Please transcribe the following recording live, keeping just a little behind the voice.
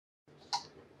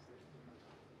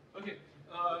Okay,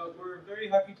 we're very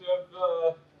happy to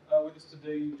have with us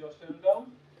today Josh Tenenbaum.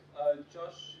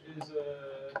 Josh has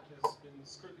been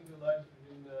skirting the line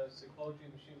in psychology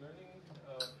and machine learning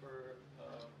for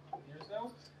years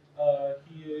now.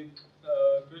 He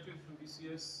graduated from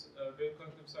BCS, Very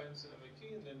Cognitive Science at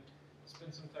MIT, and then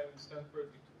spent some time in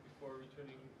Stanford before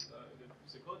returning in the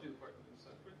psychology department in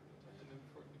Stanford, and then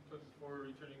before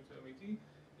returning to MIT.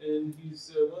 And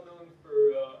he's well known for,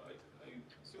 I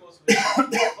assume also for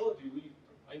psychology.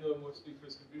 I know him mostly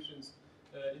for his contributions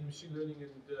in machine learning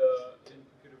and in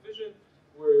computer vision,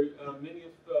 where many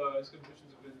of his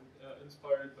contributions have been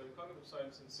inspired by cognitive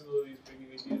science, and similarly he's bringing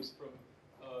ideas from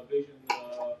Bayesian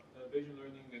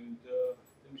learning and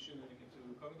machine learning into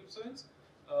cognitive science.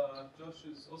 Josh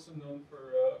is also known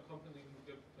for accompanying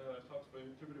talks by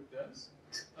interpretive dance.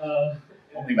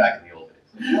 Only back in the old days.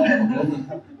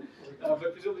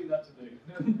 But presumably not today.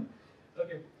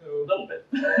 Okay, so a little bit.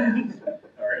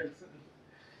 All right.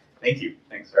 Thank you.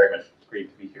 Thanks very much.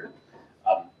 Great to be here.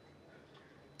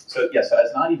 So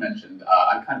as Nadi mentioned,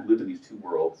 I kind of live in these two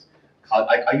worlds.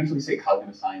 I usually say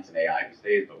cognitive science and AI these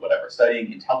days, but whatever.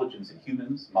 Studying intelligence in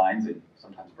humans, minds, and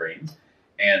sometimes brains,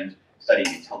 and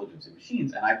studying intelligence in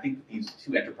machines. And I think these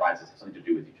two enterprises have something to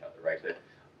do with each other, right? That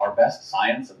our best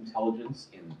science of intelligence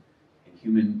in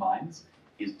human minds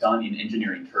is done in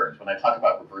engineering terms. When I talk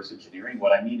about reverse engineering,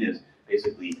 what I mean is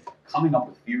basically coming up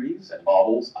with theories and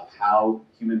models of how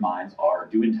human minds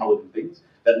do intelligent things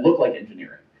that look like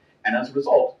engineering. And as a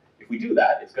result, if we do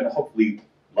that, it's going to hopefully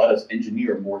let us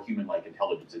engineer more human-like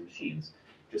intelligence in machines,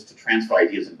 just to transfer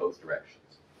ideas in both directions.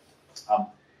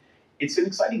 It's an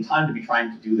exciting time to be trying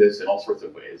to do this in all sorts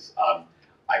of ways.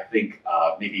 I think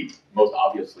maybe most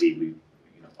obviously,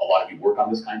 a lot of you work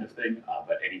on this kind of thing,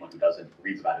 but anyone who doesn't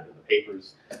reads about it in the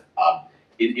papers.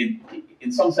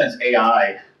 In some sense,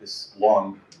 AI, this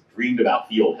long dreamed about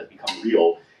field, has become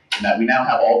real in that we now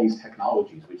have all these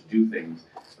technologies which do things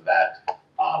that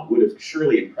would have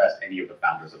surely impressed any of the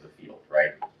founders of the field,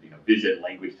 right? Vision,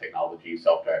 language technology,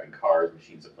 self-driving cars,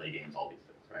 machines that play games, all these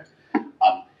things,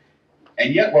 right?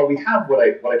 And yet, while we have what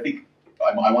I think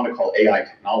I want to call AI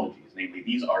technologies, namely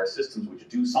these are systems which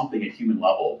do something at human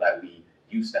level that we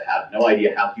used to have no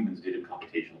idea how humans did in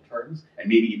computational terms, and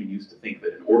maybe even used to think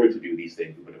that in order to do these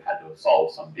things, we would have had to have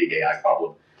solved some big AI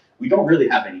problem. We don't really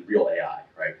have any real AI,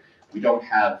 right? We don't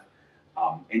have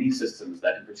any systems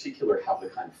that in particular have the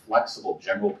kind of flexible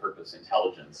general purpose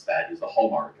intelligence that is the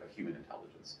hallmark of human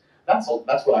intelligence. That's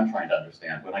what I'm trying to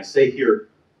understand. When I say here,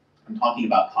 I'm talking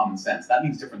about common sense, that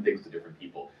means different things to different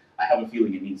people. I have a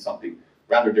feeling it means something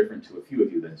rather different to a few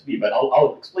of you than to me, but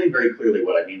I'll explain very clearly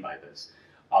what I mean by this.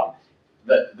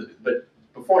 But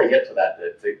before I get to that,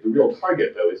 the real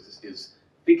target, though, is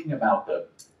thinking about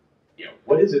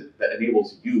what is it that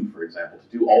enables you, for example,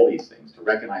 to do all these things, to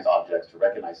recognize objects, to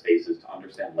recognize faces, to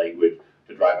understand language,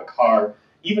 to drive a car,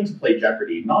 even to play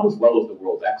Jeopardy, not as well as the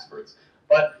world's experts,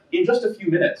 but in just a few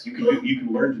minutes, you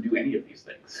can learn to do any of these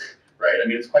things, right? I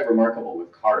mean, it's quite remarkable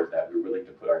with cars that we're willing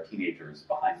to put our teenagers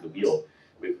behind the wheel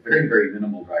with very, very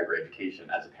minimal driver education.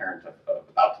 As a parent of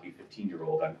about to be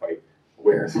 15-year-old, I'm quite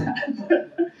aware of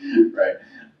that, right?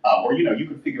 Or you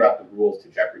could figure out the rules to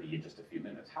Jeopardy in just a few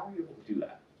minutes. How are you able to do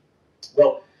that?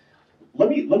 Well, let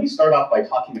me start off by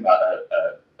talking about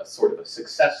a sort of a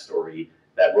success story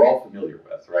that we're all familiar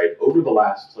with, right? Over the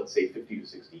last, let's say, 50 to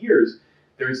 60 years,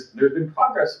 there's been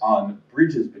progress on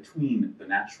bridges between the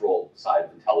natural side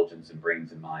of intelligence and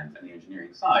brains and minds and the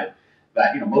engineering side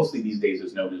that mostly these days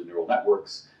is known as neural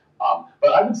networks. But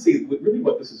I would say really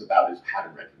what this is about is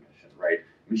pattern recognition, right?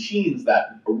 Machines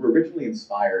that were originally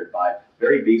inspired by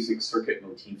very basic circuit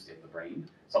motifs in the brain,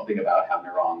 something about how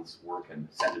neurons work and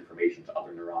send information to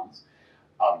other neurons,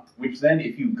 which then,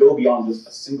 if you go beyond just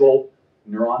a single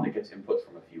neuron that gets input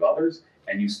from a few others,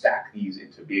 and you stack these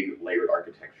into big layered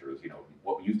architectures,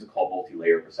 what we used to call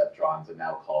multi-layer perceptrons and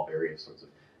now call various sorts of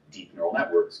deep neural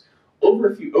networks.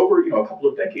 Over a couple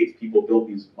of decades, people built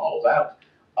these models out.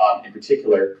 In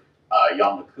particular,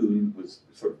 Jan LeCun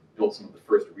built some of the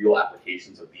first real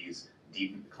applications of these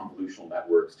deep convolutional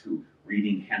networks to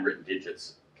reading handwritten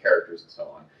digits, characters, and so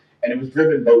on. And it was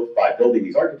driven both by building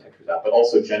these architectures out, but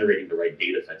also generating the right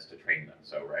data sets to train them.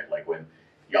 So, right, like when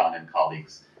Jan and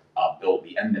colleagues built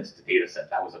the MNIST data set,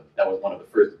 that was one of the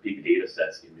first big data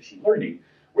sets in machine learning,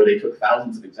 where they took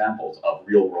thousands of examples of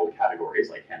real-world categories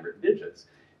like handwritten digits,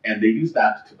 and they used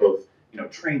that to both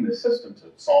train the system to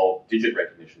solve digit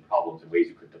recognition problems in ways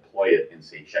you could deploy it in,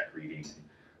 say, check reading and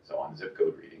so on, zip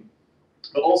code reading.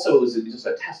 But also it was just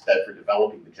a test bed for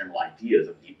developing the general ideas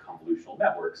of deep convolutional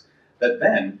networks that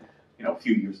then, a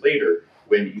few years later,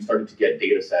 when you started to get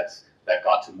data sets that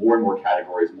got to more and more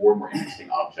categories, more and more interesting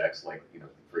objects, like,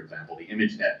 for example, the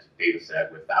ImageNet data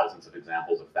set with thousands of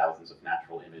examples of thousands of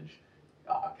natural image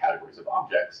categories of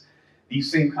objects,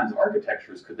 these same kinds of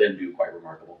architectures could then do quite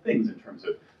remarkable things in terms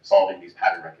of solving these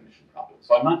pattern recognition problems.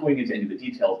 So I'm not going into any of the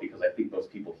details because I think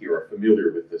most people here are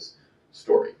familiar with this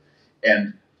story.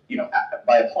 And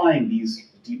by applying these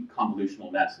deep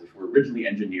convolutional nets, which were originally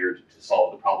engineered to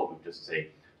solve the problem of just, say,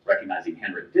 recognizing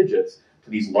handwritten digits, to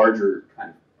these larger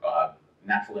kind of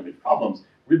natural image problems,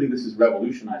 really this has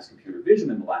revolutionized computer vision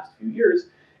in the last few years,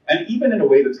 and even in a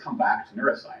way that's come back to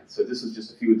neuroscience. So this is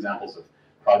just a few examples of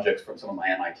projects from some of my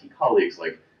MIT colleagues,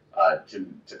 like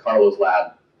Jim DiCarlo's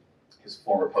lab, his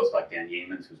former postdoc Dan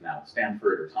Yeamans, who's now at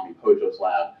Stanford, or Tommy Pojo's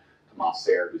lab, Tomas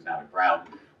Serre, who's now at Brown,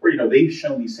 where they've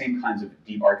shown these same kinds of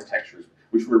deep architectures,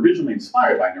 which were originally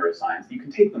inspired by neuroscience. You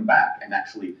can take them back and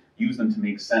actually use them to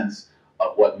make sense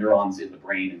of what neurons in the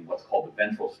brain and what's called the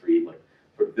ventral stream, like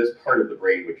sort of this part of the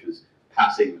brain, which is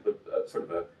passing sort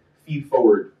of a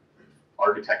feed-forward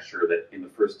architecture that in the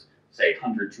first, say,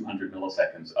 100, 200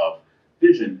 milliseconds of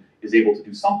vision is able to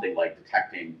do something like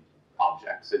detecting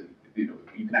objects. And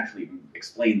you can actually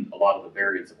explain a lot of the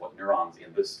variance of what neurons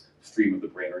in this stream of the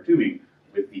brain are doing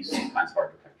with these same kinds of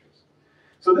architectures.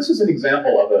 So this is an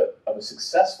example of a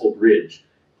successful bridge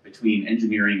between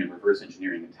engineering and reverse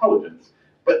engineering intelligence,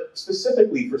 but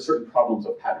specifically for certain problems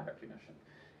of pattern recognition.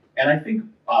 And I think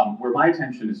where my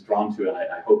attention is drawn to, and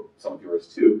I hope some of yours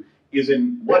too, is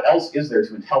in what else is there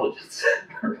to intelligence,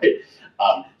 right?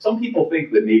 Some people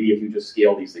think that maybe if you just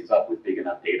scale these things up with big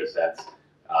enough data sets,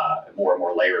 more and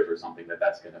more layers or something,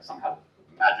 that's going to somehow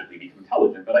magically become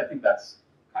intelligent, but I think that's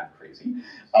kind of crazy.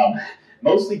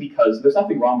 Mostly because there's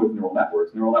nothing wrong with neural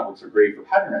networks. Neural networks are great for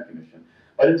pattern recognition,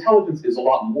 but intelligence is a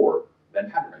lot more than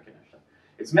pattern recognition.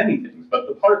 It's many things, but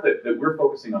the part that we're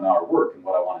focusing on in our work and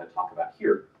what I wanted to talk about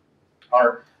here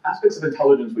are aspects of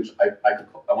intelligence which I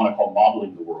want to call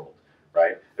modeling the world,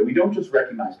 right? That we don't just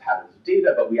recognize patterns of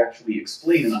data, but we actually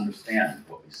explain and understand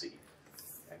what we see.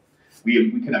 Okay?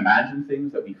 We can imagine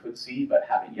things that we could see but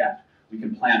haven't yet. We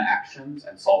can plan actions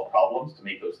and solve problems to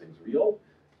make those things real.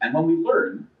 And when we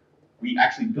learn, we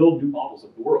actually build new models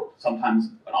of the world, sometimes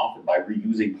and often by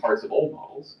reusing parts of old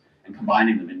models and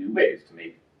combining them in new ways to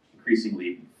make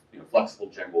increasingly flexible,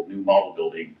 general, new model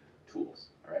building tools.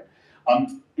 All right.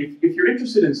 If you're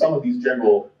interested in some of these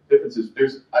general differences,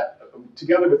 there's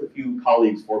together with a few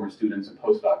colleagues, former students, and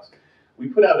postdocs, we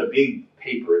put out a big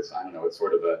paper. It's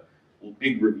sort of a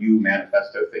big review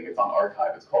manifesto thing. It's on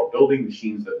arXiv. It's called "Building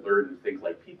Machines That Learn and Think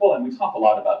Like People," and we talk a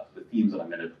lot about the themes that I'm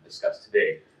going to discuss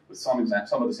today, with some of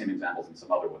the same examples and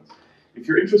some other ones. If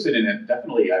you're interested in it,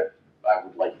 definitely I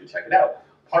would like you to check it out.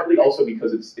 Partly also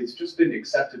because it's just been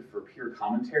accepted for peer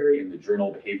commentary in the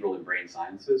journal Behavioral and Brain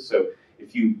Sciences. So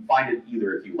if you find it,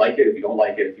 either if you like it, if you don't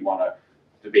like it, if you want to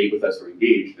debate with us or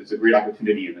engage, it's a great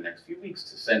opportunity in the next few weeks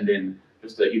to send in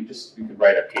you can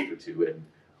write a page or two, and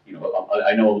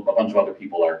I know a bunch of other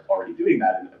people are already doing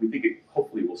that, and we think it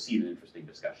hopefully will seed an interesting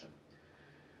discussion.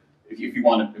 If you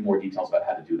want more details about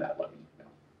how to do that, let me know.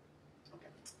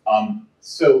 Okay.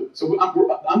 So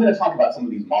I'm going to talk about some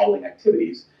of these modeling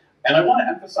activities, and I want to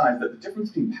emphasize that the difference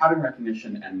between pattern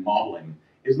recognition and modeling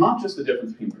is not just the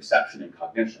difference between perception and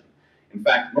cognition. In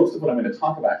fact, most of what I'm going to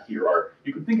talk about here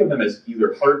you could think of them as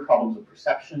either hard problems of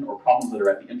perception or problems that are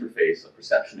at the interface of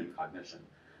perception and cognition,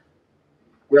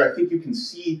 where I think you can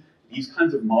see these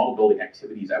kinds of model building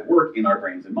activities at work in our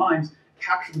brains and minds,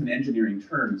 captured in engineering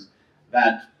terms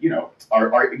that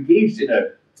are engaged in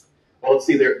well, let's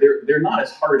see, they're not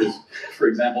as hard as, for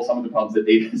example, some of the problems that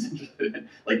data is interested in,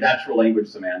 like natural language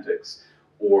semantics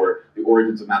or the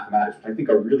origins of mathematics, which I think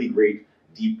are really great,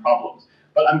 deep problems.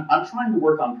 But I'm trying to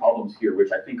work on problems here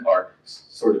which I think are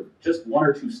sort of just one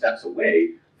or two steps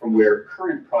away from where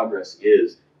current progress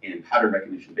is in pattern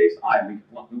recognition-based AI, and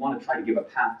we want to try to give a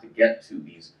path to get to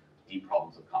these deep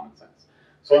problems of common sense.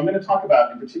 So I'm going to talk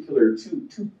about, in particular, two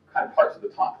kind of parts of the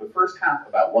talk. The first half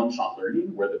about one-shot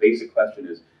learning, where the basic question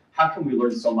is, how can we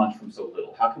learn so much from so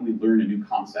little? How can we learn a new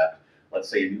concept, let's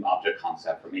say a new object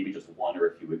concept, from maybe just one or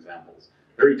a few examples?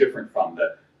 Very different from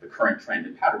the current trend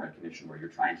in pattern recognition, where you're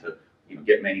trying to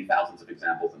get many thousands of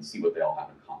examples and see what they all have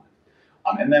in common.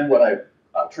 And then what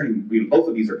both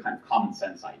of these are kind of common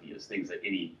sense ideas, things that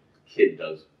any kid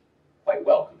does quite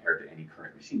well compared to any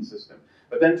current machine system.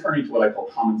 But then turning to what I call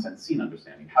common sense scene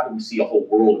understanding. How do we see a whole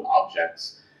world of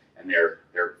objects and their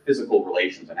physical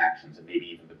relations and actions, and maybe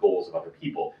even the goals of other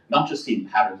people, not just seeing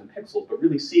patterns and pixels, but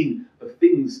really seeing the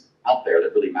things out there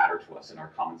that really matter to us in our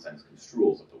common sense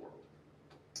construals of the world.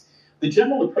 The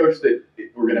general approach that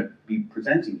we're going to be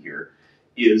presenting here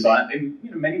is, in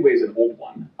many ways, an old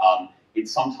one. It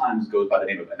sometimes goes by the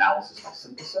name of analysis by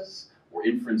synthesis, or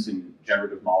inference in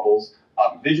generative models.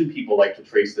 Vision people like to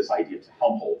trace this idea to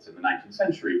Helmholtz in the 19th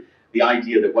century, the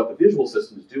idea that what the visual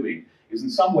system is doing is in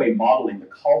some way modeling the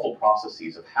causal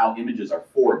processes of how images are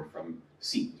formed from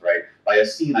scenes, right? By a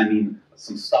scene, I mean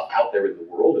some stuff out there in the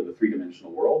world, in the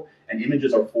three-dimensional world, and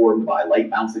images are formed by light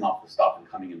bouncing off the stuff and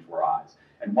coming into our eyes.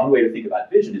 And one way to think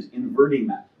about vision is inverting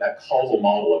that causal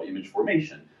model of image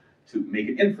formation to make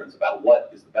an inference about what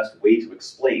is the best way to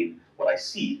explain what I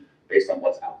see based on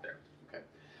what's out there. Okay?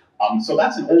 So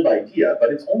that's an old idea,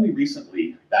 but it's only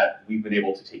recently that we've been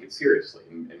able to take it seriously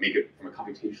and make it from a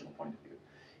computational point of view.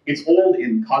 It's old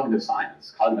in cognitive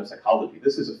science, cognitive psychology.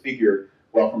 This is a figure,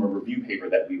 well, from a review paper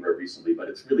that we wrote recently, but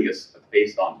it's really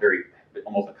based on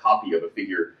almost a copy of a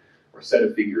figure or a set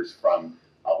of figures from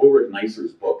Ulrich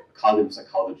Neisser's book, Cognitive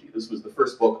Psychology. This was the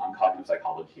first book on cognitive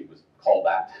psychology. It was called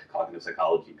that, Cognitive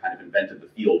Psychology. Kind of invented the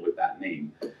field with that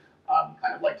name.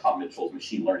 Kind of like Tom Mitchell's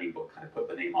machine learning book kind of put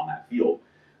the name on that field.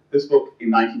 This book in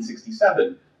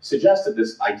 1967 suggested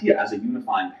this idea as a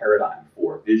unifying paradigm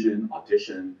for vision,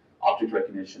 audition, object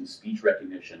recognition, speech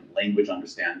recognition, language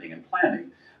understanding, and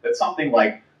planning, that something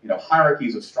like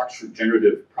hierarchies of structured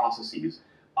generative processes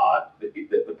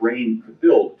that the brain could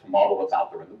build to model what's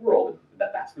out there in the world,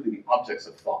 that's really the objects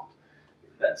of thought.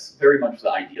 That's very much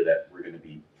the idea that we're going to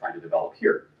be trying to develop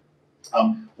here.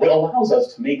 What allows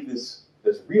us to make this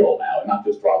real now, and not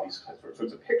just draw these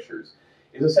sorts of pictures,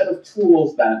 is a set of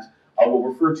tools that we'll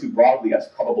refer to broadly as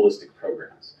probabilistic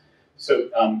programs. So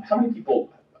how many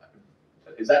people,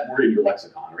 is that word in your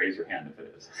lexicon? Raise your hand if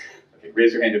it is. Okay,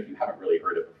 raise your hand if you haven't really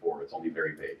heard it before. It's only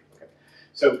very vague. Okay.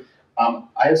 So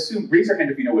I assume, raise your hand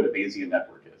if you know what a Bayesian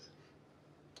network is.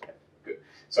 Okay, good.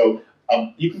 So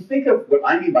you can think of what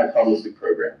I mean by probabilistic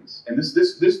programs, and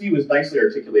this view is nicely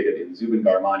articulated in Zubin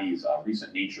Garmani's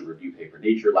recent Nature review paper.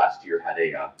 Nature last year had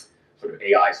a sort of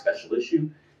AI special issue.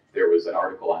 There was an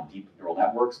article on deep neural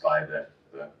networks by the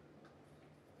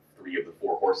three of the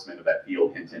four horsemen of that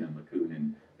field, Hinton and LeCun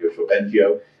and Yoshua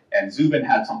Bengio, and Zubin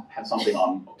had something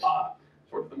on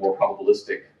sort of the more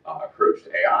probabilistic approach to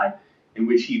AI, in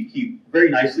which he very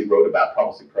nicely wrote about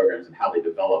probabilistic programs and how they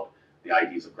develop the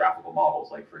ideas of graphical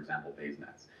models, like, for example, Bayes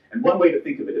nets. And one way to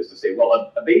think of it is to say,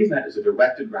 well, a Bayes net is a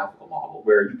directed graphical model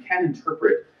where you can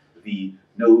interpret the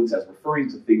nodes as referring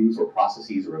to things or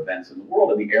processes or events in the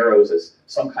world, and the arrows as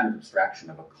some kind of abstraction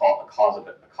of a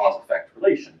cause-effect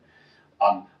relation.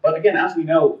 But again, as we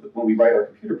know, when we write our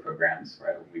computer programs,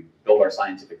 right, when we build our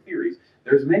scientific theories,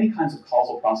 there's many kinds of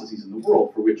causal processes in the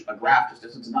world for which a graph just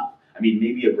isn't enough. I mean,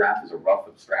 maybe a graph is a rough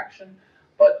abstraction,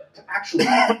 but to actually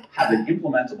have an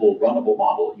implementable, runnable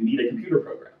model, you need a computer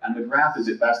program. And the graph is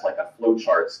at best like a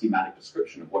flowchart schematic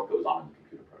description of what goes on in the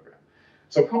computer program.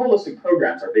 So probabilistic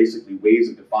programs are basically ways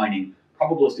of defining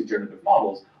probabilistic generative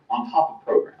models on top of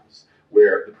programs,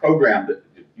 where the program, the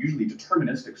usually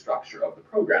deterministic structure of the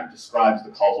program, describes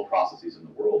the causal processes in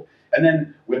the world. And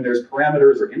then when there's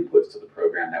parameters or inputs to the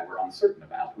program that we're uncertain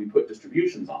about, we put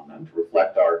distributions on them to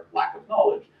reflect our lack of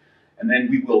knowledge. And then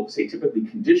we will, say, typically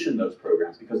condition those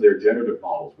programs, because they're generative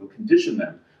models, we'll condition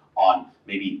them on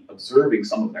maybe observing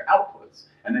some of their outputs,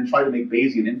 and then try to make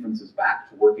Bayesian inferences back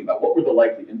to working about what were the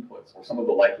likely inputs, or some of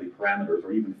the likely parameters,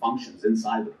 or even functions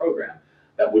inside the program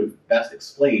that would have best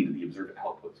explained the observed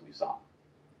outputs we saw.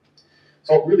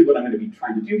 So really what I'm going to be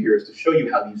trying to do here is to show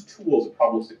you how these tools of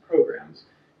probabilistic programs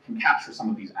can capture some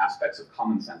of these aspects of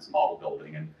common sense model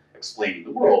building and explaining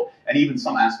the world, and even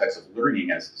some aspects of learning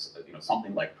as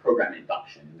something like program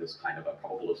induction in this kind of a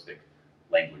probabilistic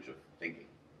language of thinking.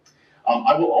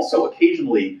 I will also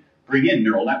occasionally bring in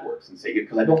neural networks and say,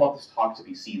 because I don't want this talk to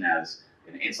be seen as,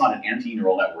 it's not an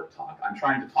anti-neural network talk. I'm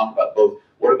trying to talk about both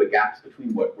what are the gaps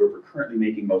between where we're currently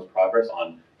making most progress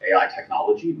on AI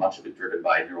technology, much of it driven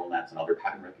by neural nets and other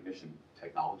pattern recognition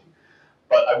technology.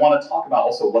 But I want to talk about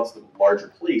also what's the larger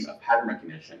place of pattern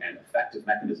recognition and effective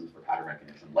mechanisms for pattern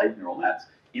recognition, like neural nets,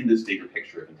 in this bigger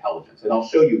picture of intelligence. And I'll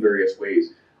show you various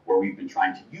ways where we've been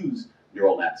trying to use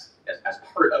neural nets as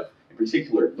part of, in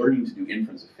particular, learning to do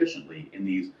inference efficiently in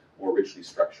these more richly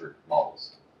structured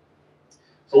models.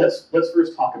 So let's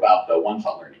first talk about the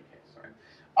one-shot learning case. Right?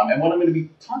 And what I'm going to be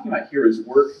talking about here is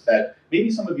work that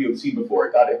maybe some of you have seen before.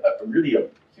 It got really a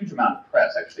huge amount of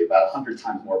press, actually, about 100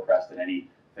 times more press than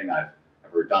anything I've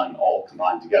ever done, all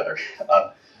combined together.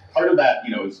 Part of that,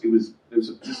 this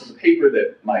was a paper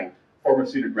that my former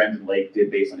student Brendan Lake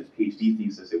did based on his PhD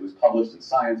thesis. It was published in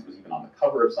Science, was even on the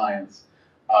cover of Science,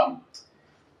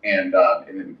 and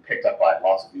then picked up by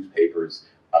lots of newspapers,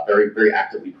 very, very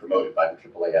actively promoted by the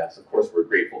AAAS. Of course, we're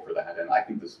grateful for that, and I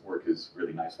think this work is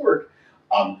really nice work.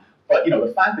 But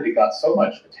the fact that it got so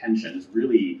much attention is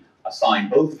really a sign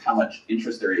both of how much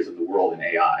interest there is in the world in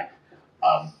AI,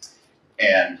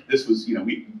 And this was,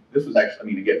 this was actually, I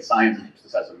mean, again, science keeps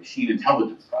this as a machine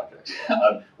intelligence project.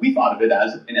 We thought of it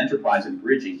as an enterprise in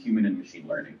bridging human and machine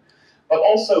learning. But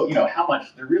also, how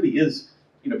much there really is,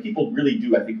 people really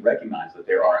do, I think, recognize that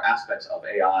there are aspects of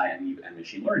AI and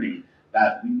machine learning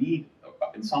that we need,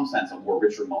 in some sense, a more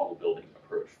richer model building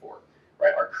approach for,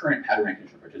 right? Our current pattern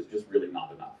recognition approach is just really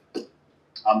not enough.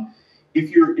 If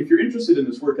you're interested in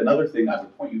this work, another thing I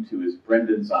would point you to is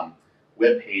Brendan's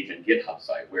webpage and GitHub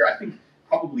site, where I think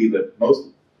probably the most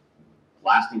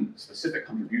lasting specific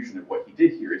contribution of what he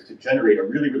did here is to generate a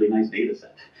really, really nice data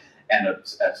set and a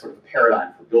sort of a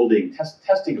paradigm for building,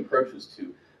 testing approaches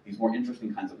to these more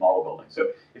interesting kinds of model building. So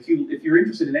if you're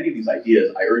interested in any of these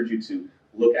ideas, I urge you to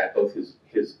look at both his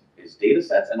data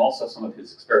sets and also some of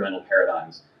his experimental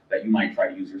paradigms that you might try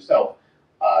to use yourself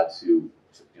to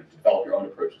develop your own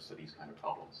approaches to these kind of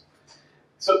problems.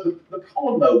 So the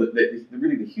problem, though,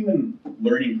 really the human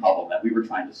learning problem that we were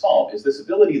trying to solve is this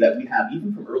ability that we have,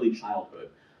 even from early childhood,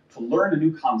 to learn a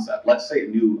new concept, let's say a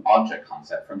new object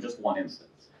concept, from just one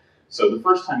instance. So the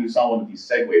first time you saw one of these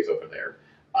segways over there,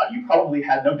 you probably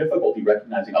had no difficulty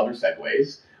recognizing other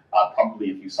segways.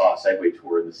 Probably if you saw a Segway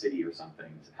tour in the city or something.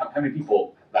 How many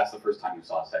people, that's the first time you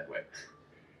saw a Segway?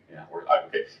 Yeah, or,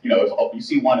 okay, you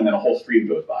see one and then a whole stream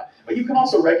goes by. But you can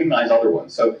also recognize other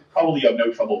ones. So probably you have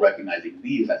no trouble recognizing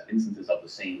these as instances of the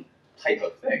same type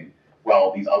of thing,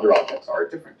 while these other objects are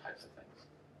different types of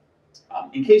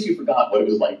things. In case you forgot what it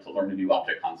was like to learn a new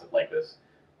object concept like this,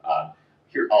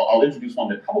 here I'll introduce one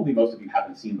that probably most of you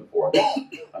haven't seen before,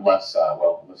 unless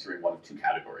you're in one of two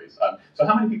categories. So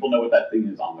how many people know what that thing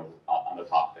is on the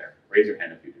top there? Raise your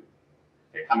hand if you do.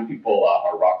 Okay, how many people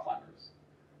are rock climbers?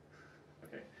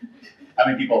 Okay, how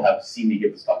many people have seen me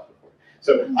give this talk before?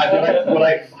 So what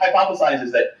I hypothesize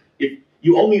is that if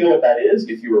you only know what that is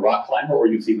if you're a rock climber or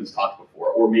you've seen this talk before,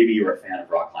 or maybe you're a fan of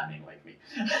rock climbing like me.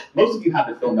 Most of you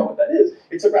don't know what that is.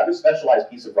 It's a rather specialized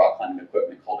piece of rock climbing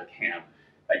equipment called a cam.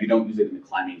 You don't use it in the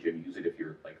climbing gym, you use it if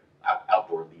you're like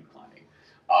outdoor lead climbing.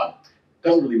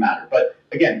 Doesn't really matter. But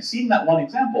again, seeing that one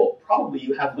example, probably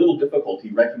you have little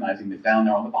difficulty recognizing that down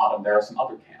there on the bottom there are some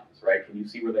other cams, right? Can you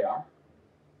see where they are?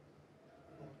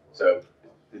 So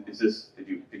did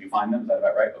you find them? Is that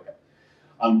about right? Okay.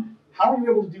 How are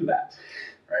you able to do that?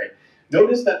 Right?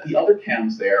 Notice that the other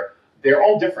cams there, they're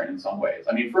all different in some ways.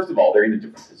 I mean, first of all, they're in a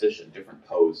different position, different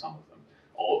pose, some of them,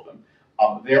 all of them.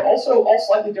 They're also all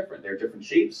slightly different. They're different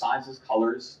shapes, sizes,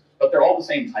 colors, but they're all the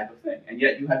same type of thing. And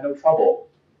yet you had no trouble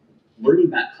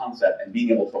learning that concept and being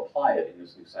able to apply it in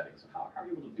this new setting. So how are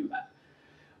you able to do that?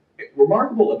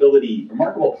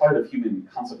 Remarkable part of human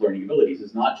concept learning abilities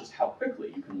is not just how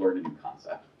quickly you can learn a new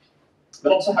concept,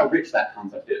 but also how rich that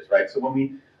concept is, right? So when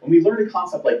we learn a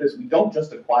concept like this, we don't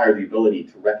just acquire the ability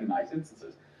to recognize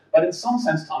instances, but in some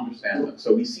sense to understand them.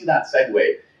 So we see that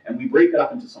segue, and we break it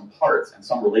up into some parts and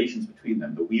some relations between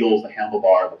them, the wheels, the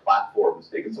handlebar, the platform, the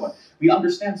stick, and so on. We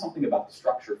understand something about the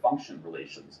structure-function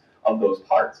relations of those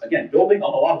parts. Again, building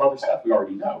on a lot of other stuff we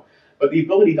already know, but the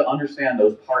ability to understand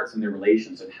those parts and their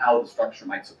relations and how the structure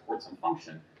might support some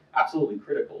function, absolutely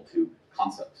critical to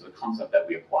the concept that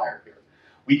we acquire here.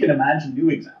 We can imagine new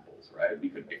examples, right?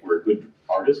 If we're a good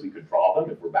artist, we could draw them.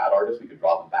 If we're bad artists, we could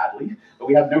draw them badly, but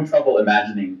we have no trouble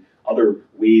imagining other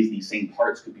ways these same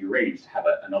parts could be arranged to have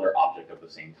another object of the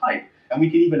same type. And we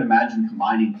can even imagine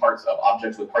combining parts of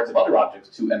objects with parts of other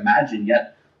objects to imagine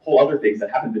yet whole other things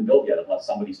that haven't been built yet unless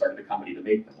somebody started a company to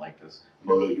make them, like this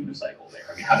moto unicycle there.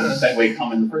 I mean, how did the Segway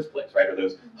come in the first place, right? Or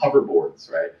those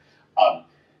hoverboards, right?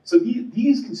 So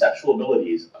these conceptual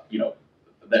abilities,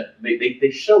 that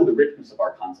they show the richness of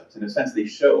our concepts. In a sense, they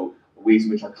show the ways in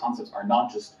which our concepts are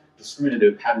not just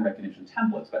discriminative pattern recognition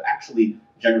templates, but actually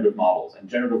generative models, and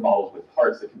generative models with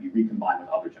parts that can be recombined with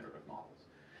other generative models.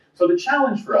 So the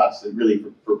challenge for us, and really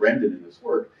for Brendan in this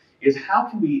work, is how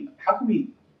can we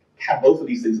have both of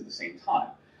these things at the same time?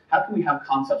 How can we have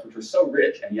concepts which are so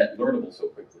rich and yet learnable so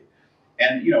quickly?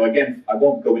 And again, I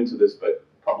won't go into this, but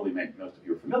probably most of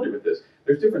you are familiar with this.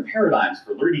 There's different paradigms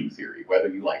for learning theory, whether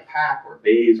you like PAC or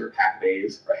Bayes or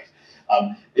PAC-Bayes,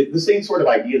 right? The same sort of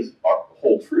ideas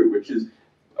hold true, which is,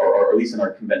 or at least in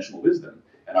our conventional wisdom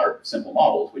and our simple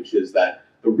models, which is that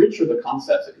the richer the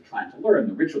concepts that you're trying to learn,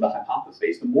 the richer the hypothesis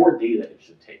base, the more data it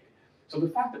should take. So the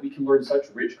fact that we can learn such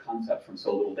rich concepts from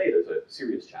so little data is a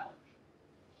serious challenge.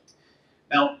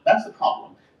 Now, that's the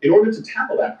problem. In order to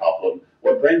tackle that problem,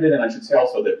 what Brendan, and I should say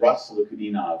also that Russ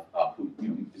Solokudinov, who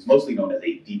is mostly known as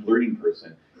a deep learning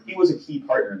person, he was a key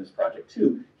partner in this project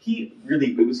too.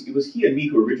 It was he and me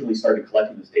who originally started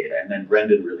collecting this data, and then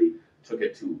Brendan really took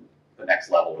it to the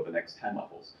next level, or the next 10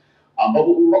 levels. But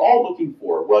what we were all looking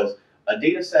for was a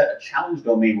data set, a challenge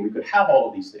domain where we could have all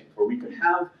of these things, where we could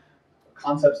have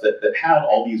concepts that had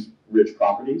all these rich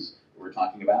properties that we're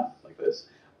talking about, like this.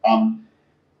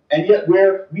 And yet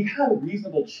where we had a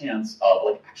reasonable chance of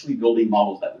like actually building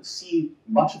models that would see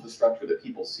much of the structure that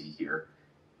people see here,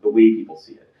 the way people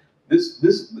see it. This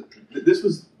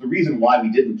was the reason why we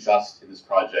didn't just in this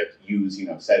project use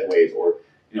segues or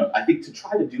I think to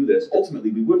try to do this, ultimately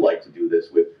we would like to do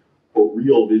this with quote,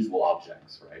 real visual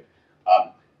objects, right?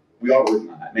 We are working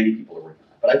on that. Many people are working on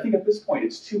that. But I think at this point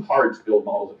it's too hard to build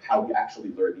models of how we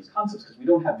actually learn these concepts because we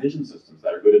don't have vision systems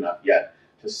that are good enough yet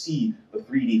to see the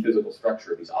 3D physical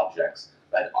structure of these objects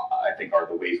that I think are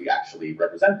the ways we actually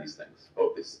represent these things,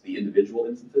 both the individual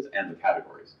instances and the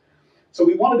categories. So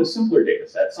we wanted a simpler data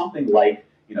set, something like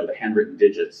the handwritten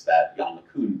digits that Jan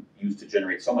LeCun used to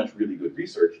generate so much really good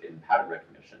research in pattern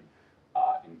recognition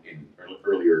in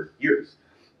earlier years.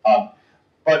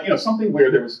 But something where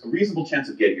there was a reasonable chance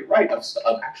of getting it right,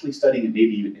 of actually studying it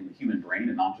maybe even in the human brain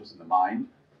and not just in the mind.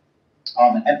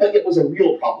 But it was a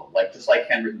real problem, just like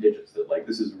handwritten digits, that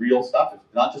this is real stuff,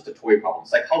 it's not just a toy problem.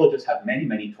 Psychologists have many,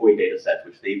 many toy data sets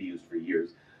which they've used for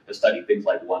years to study things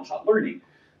like one-shot learning.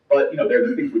 But there are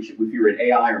the things which, if you're an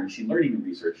AI or machine learning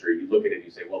researcher, you look at it and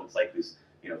you say, well, it's like this,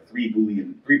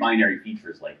 three binary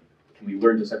features, like can we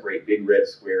learn to separate big red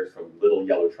squares from little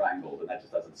yellow triangles? And that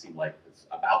just doesn't seem like it's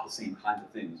about the same kinds of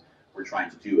things we're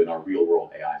trying to do in our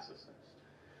real-world AI systems.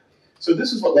 So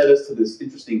this is what led us to this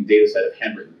interesting data set of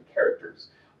handwritten characters.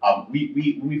 When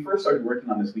we first started working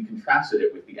on this, we contrasted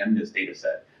it with the MNIST data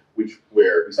set,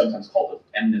 where we sometimes call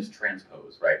it MNIST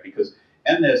transpose, right? Because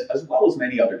MNIST, as well as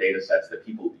many other data sets that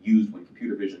people used when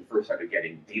computer vision first started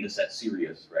getting data set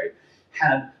serious, right,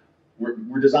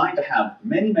 were designed to have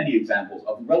many, many examples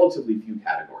of relatively few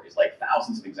categories, like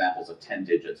thousands of examples of 10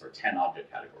 digits or 10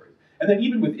 object categories. And then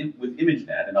even with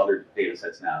ImageNet and other data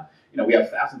sets now, we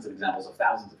have thousands of examples of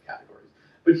thousands of categories.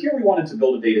 But here we wanted to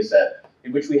build a data set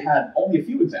in which we had only a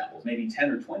few examples, maybe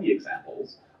 10 or 20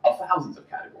 examples of thousands of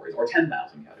categories or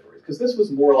 10,000 categories, because this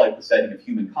was more like the setting of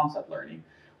human concept learning,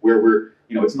 where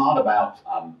it's not about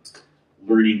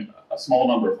learning a small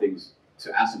number of things to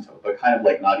asymptote, but kind of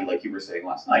like Nadi, like you were saying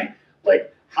last night,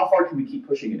 like how far can we keep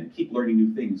pushing it and keep learning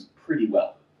new things pretty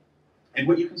well? And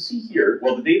what you can see here,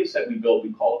 well, the data set we built,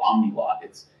 we call Omniglot.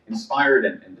 It's inspired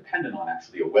and dependent on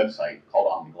actually a website called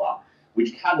Omniglot,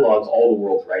 which catalogs all the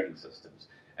world's writing systems.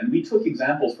 And we took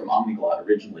examples from Omniglot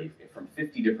originally from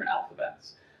 50 different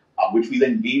alphabets, which we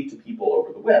then gave to people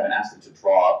over the web and asked them to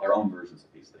draw their own versions of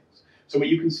these things. So what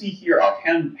you can see here are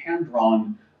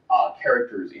hand-drawn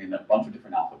characters in a bunch of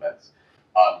different alphabets.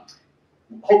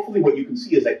 Hopefully what you can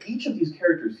see is that each of these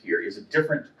characters here is a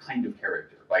different kind of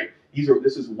character, right?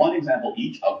 This is one example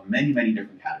each of many, many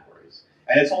different categories.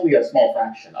 And it's only a small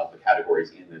fraction of the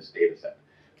categories in this data set.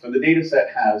 So the data set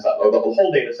has, or the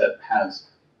whole data set has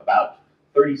about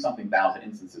 30-something thousand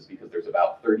instances because there's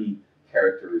about 30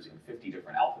 characters in 50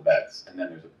 different alphabets, and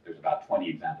then there's about 20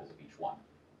 examples of each one.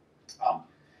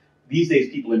 These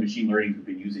days, people in machine learning who've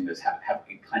been using this have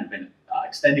kind of been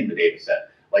extending the data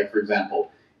set. Like, for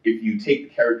example, if you take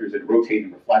the characters and rotate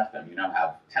and reflect them, you now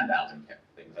have 10,000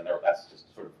 things, and that's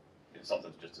just sort of, in some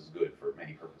sense, just as good for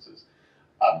many purposes.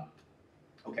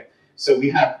 Okay, so we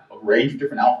have a range of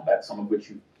different alphabets, some of which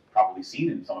you've probably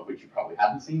seen and some of which you probably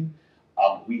haven't seen.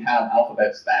 We have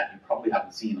alphabets that you probably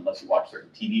haven't seen unless you watch certain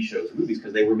TV shows or movies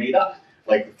because they were made up,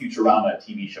 like the Futurama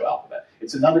TV show alphabet.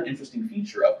 It's another interesting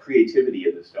feature of creativity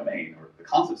in this domain, or the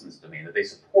concepts in this domain, that they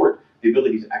support the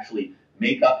ability to actually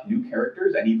make up new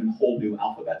characters and even whole new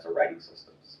alphabets or writing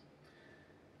systems.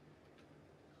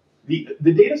 The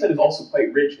data set is also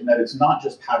quite rich in that it's not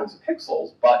just patterns of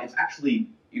pixels, but it's actually,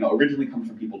 originally comes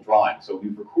from people drawing. So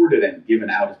we've recorded and given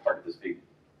out as part of this big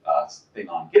thing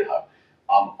on GitHub,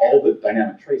 all the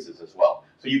dynamic traces as well.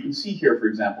 So you can see here, for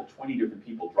example, 20 different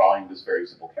people drawing this very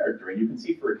simple character, and you can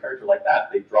see for a character like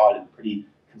that, they draw it in pretty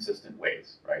consistent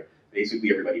ways, right?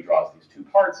 Basically, everybody draws these two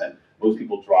parts, and most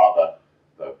people draw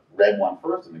the red one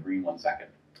first and the green one second.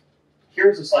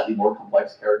 Here's a slightly more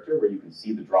complex character where you can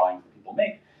see the drawings that people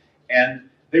make, and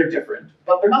they're different,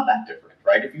 but they're not that different,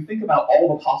 right? If you think about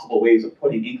all the possible ways of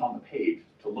putting ink on the page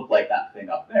to look like that thing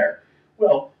up there,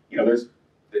 well, you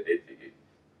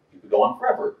could go on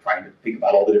forever trying to think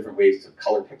about all the different ways to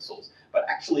color pixels. But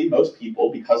actually, most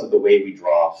people, because of the way we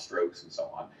draw strokes and so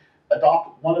on,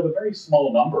 adopt one of a very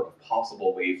small number of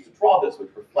possible ways to draw this, which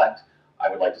reflect, I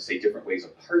would like to say, different ways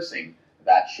of parsing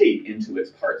that shape into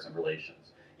its parts and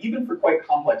relations. Even for quite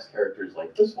complex characters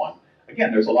like this one,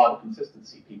 again, there's a lot of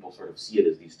consistency. People sort of see it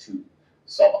as these two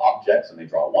sub-objects, and they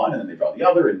draw one, and then they draw the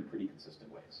other in pretty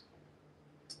consistent ways.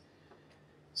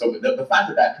 So the fact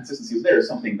that that consistency is there is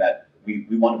something that we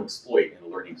want to exploit in a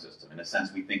learning system. In a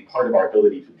sense, we think part of our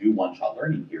ability to do one-shot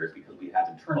learning here is because we it has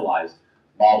internalized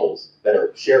models that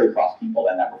are shared across people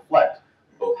and that reflect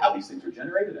both how these things are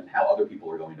generated and how other people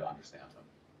are going to understand them.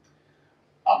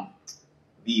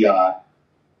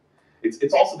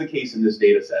 It's also the case in this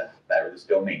data set, or this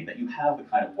domain, that you have the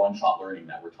kind of one-shot learning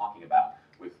that we're talking about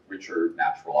with richer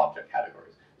natural object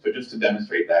categories. So just to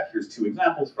demonstrate that, here's two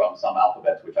examples from some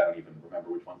alphabets, which I don't even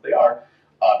remember which ones they are.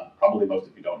 Probably most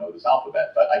of you don't know this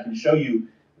alphabet, but I can show you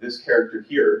this character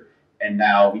here, and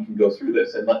now we can go through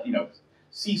this and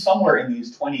see somewhere in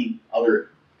these 20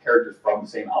 other characters from the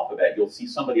same alphabet, you'll see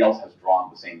somebody else has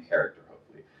drawn the same character,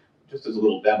 hopefully. Just as a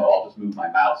little demo, I'll just move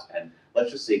my mouse, and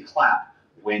let's just say clap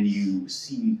when you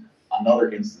see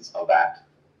another instance of that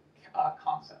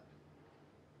concept.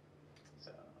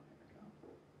 So,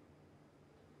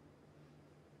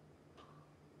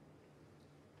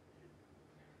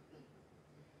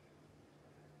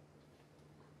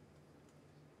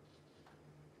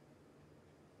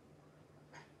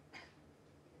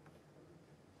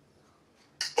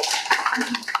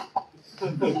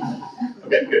 here we go.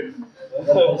 Okay, good.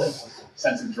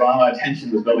 Sense of drama,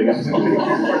 tension was building up.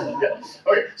 Yeah.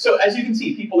 Okay, so as you can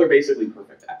see, people are basically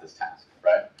perfect at this task,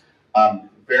 right?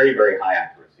 Very, very high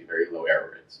accuracy, very low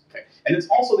error rates. Okay? And it's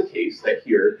also the case that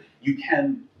here you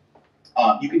can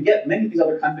get many of these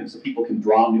other kind of things. So people can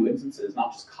draw new instances,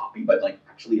 not just copy, but like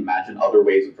actually imagine other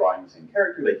ways of drawing the same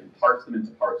character. They can parse them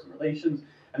into parts and relations,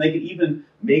 and they can even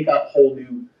make up whole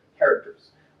new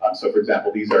characters. So for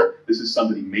example, this is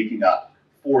somebody making up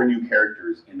 4 new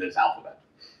characters in this alphabet,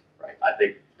 right?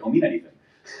 They don't mean anything,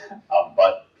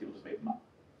 but people just made them up.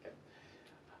 Okay.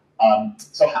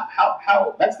 So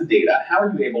how that's the data. How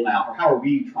are you able now, or how are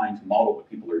we trying to model what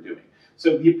people are doing?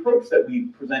 So the approach that we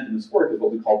present in this work is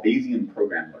what we call Bayesian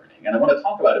program learning. And I want to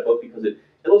talk about it both because it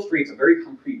illustrates a very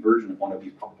concrete version of one of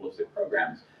these probabilistic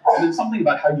programs, and then something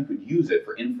about how you could use it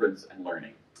for inference and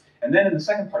learning. And then in the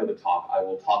second part of the talk, I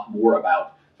will talk more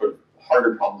about sort of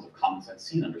harder problems of common sense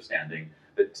scene understanding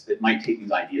that might take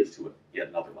these ideas to yet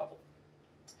another level.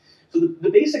 So the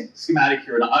basic schematic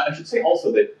here, and I should say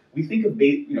also that we think of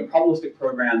probabilistic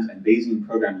programs and Bayesian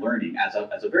program learning as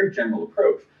a very general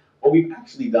approach. What we've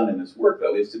actually done in this work,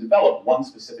 though, is to develop one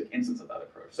specific instance of that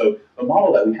approach. So the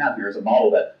model that we have here is a model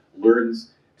that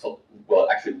learns to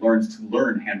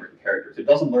learn handwritten characters. It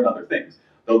doesn't learn other things,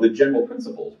 though the general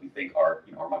principles we think are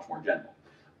much more general,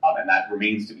 and that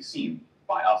remains to be seen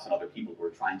by us and other people who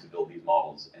are trying to build these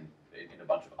models in a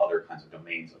bunch of other kinds of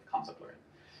domains of concept learning.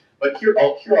 But here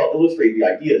I'll illustrate the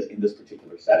ideas in this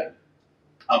particular setting.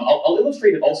 I'll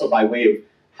illustrate it also by way of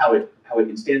how it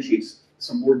instantiates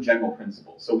some more general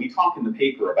principles. So we talk in the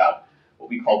paper about what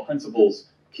we call principles,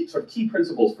 sort of key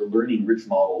principles for learning rich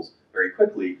models very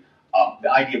quickly. The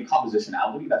idea of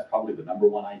compositionality, that's probably the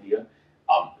 #1 idea.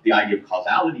 The idea of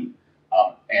causality,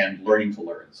 and learning to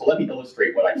learn. So let me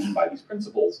illustrate what I mean by these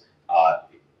principles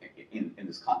in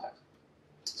this context.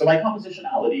 So by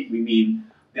compositionality, we mean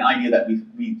the idea that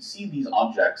we see these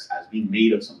objects as being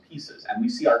made of some pieces, and we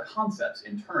see our concepts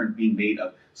in turn being made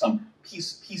of some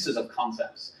pieces of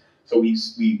concepts. So we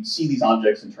see these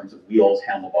objects in terms of wheels,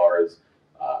 handlebars,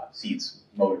 seats,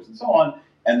 motors, and so on,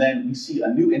 and then we see a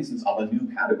new instance of a new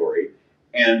category,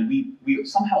 and we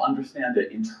somehow understand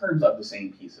it in terms of the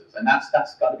same pieces. And that's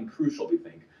got to be crucial, we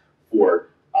think, for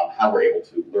how we're able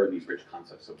to learn these rich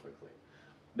concepts so quickly.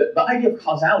 The idea of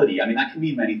causality, I mean, that can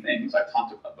mean many things. I've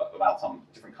talked about some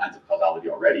different kinds of causality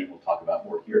already. We'll talk about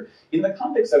more here. In the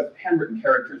context of handwritten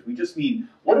characters, we just mean,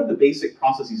 what are the basic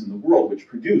processes in the world which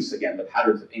produce, again, the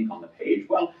patterns of ink on the page?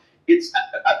 Well, it's,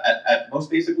 at most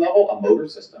basic level, a motor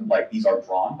system, like these are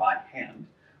drawn by hand.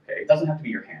 Okay, it doesn't have to be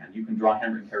your hand. You can draw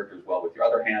handwritten characters well with your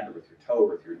other hand, or with your toe,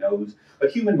 or with your nose.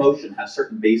 But human motion has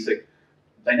certain basic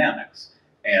dynamics,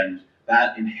 and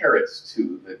that inherits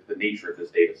to the nature of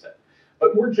this data set.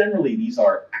 But more generally, these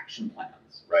are action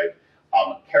plans, right?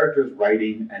 Characters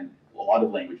writing, and a lot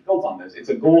of language builds on this. It's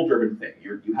a goal-driven thing.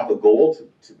 You have a goal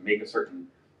to make a certain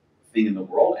thing in the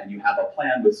world, and you have a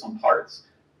plan with some parts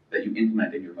that you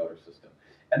implement in your motor system.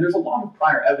 And there's a lot of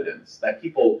prior evidence that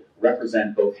people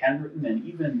represent both handwritten and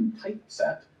even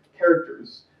typeset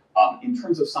characters in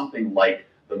terms of something like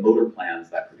the motor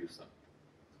plans that produce them.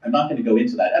 I'm not going to go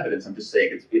into that evidence. I'm just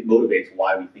saying it motivates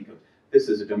why we think of this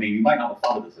as a domain. You might not have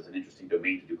thought of this as an interesting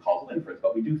domain to do causal inference,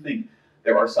 but we do think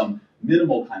there are some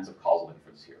minimal kinds of causal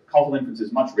inference here. Causal inference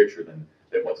is much richer than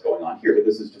what's going on here, but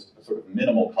this is just a sort of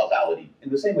minimal causality in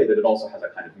the same way that it also has a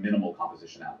kind of minimal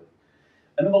compositionality.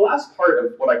 And then the last part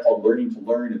of what I call learning to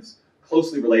learn, it's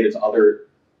closely related to other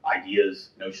ideas,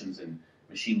 notions in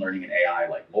machine learning and AI,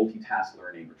 like multitask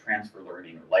learning or transfer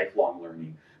learning or lifelong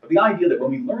learning. But the idea that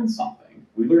when we learn something,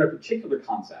 we learn a particular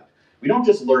concept. We don't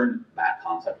just learn that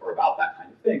concept or about that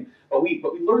kind of thing, but we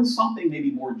learn something maybe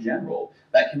more general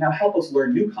that can now help us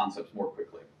learn new concepts more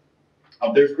quickly.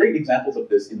 There's great examples of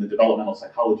this in the developmental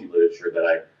psychology literature that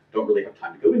I don't really have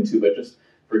time to go into, but just,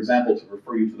 for example, to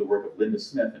refer you to the work of Linda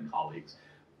Smith and colleagues,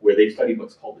 where they studied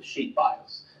what's called the shape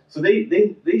bias. So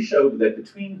they showed that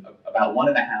between about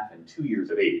 1.5 and 2 years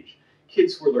of age,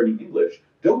 kids who are learning English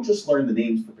don't just learn the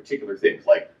names for particular things,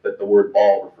 like that the word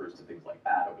ball refers to things like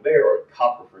that over there, or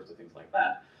cup refers to things like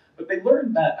that, but they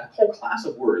learn that a whole class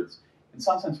of words, in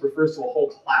some sense, refers to a whole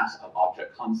class of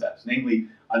object concepts, namely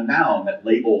a noun that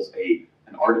labels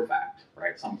an artifact,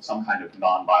 right? Some kind of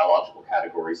non-biological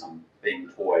category, some thing,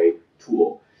 toy,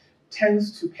 tool,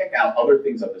 tends to pick out other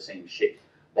things of the same shape.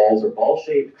 Balls are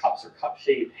ball-shaped, cups are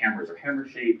cup-shaped, hammers are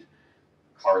hammer-shaped,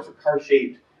 cars are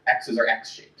car-shaped, X's are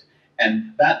X-shaped.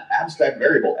 And that abstract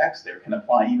variable X there can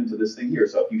apply even to this thing here.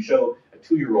 So if you show a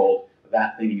 2-year-old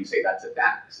that thing and you say that's a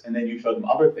DAX, and then you show them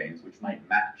other things which might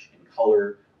match in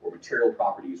color or material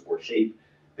properties or shape,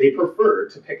 they prefer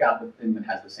to pick out the thing that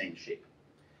has the same shape.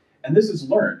 And this is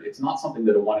learned. It's not something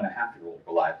that a 1.5-year-old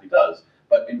reliably does,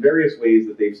 but in various ways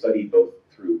that they've studied both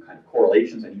through kind of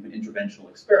correlations and even interventional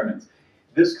experiments,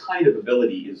 this kind of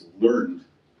ability is learned.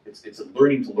 It's a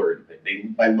learning to learn.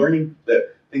 By learning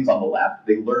the things on the left,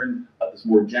 they learn this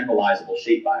more generalizable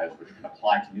shape bias, which can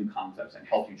apply to new concepts and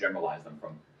help you generalize them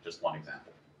from just one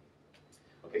example.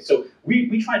 Okay, so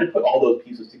we try to put all those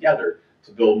pieces together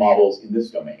to build models in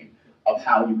this domain of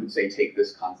how you could say take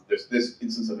this concept, there's this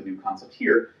instance of a new concept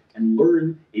here, and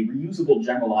learn a reusable,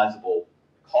 generalizable,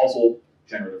 causal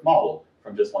generative model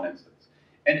from just one instance.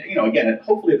 And again,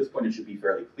 hopefully at this point it should be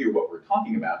fairly clear what we're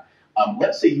talking about.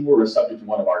 Let's say you were a subject in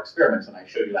one of our experiments and I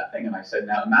showed you that thing and I said,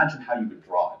 now imagine how you would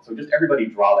draw it. So just everybody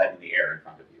draw that in the air in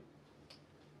front of you.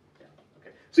 Yeah.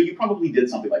 Okay. So you probably did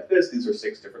something like this. These are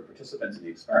 6 different participants in the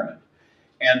experiment.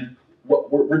 And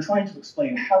what we're trying to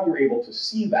explain how you're able to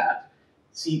see that,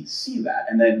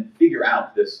 and then figure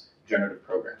out this generative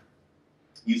program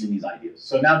using these ideas.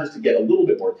 So now just to get a little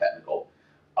bit more technical,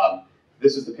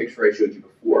 this is the picture I showed you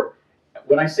before.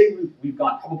 When I say we've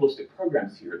got probabilistic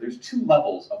programs here, there's 2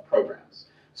 levels of programs.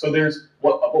 So there's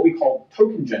what we call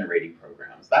token generating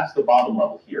programs. That's the bottom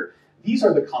level here. These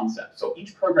are the concepts. So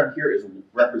each program here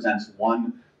represents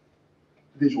one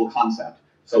visual concept.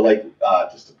 So like,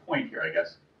 just a point here, I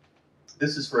guess.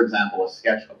 This is, for example, a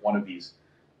sketch of one of these,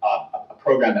 a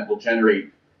program that will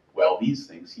generate, well, these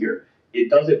things here. It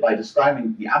does it by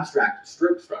describing the abstract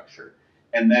stroke structure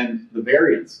and then the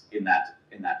variance in that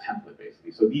template,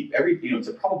 basically. So it's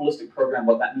a probabilistic program.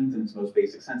 What that means in its most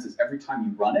basic sense is every time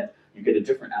you run it, you get a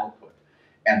different output.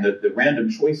 And the random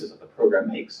choices that the program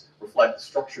makes reflect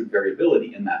structured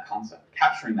variability in that concept.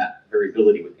 Capturing that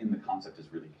variability within the concept is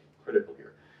really critical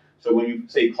here. So when you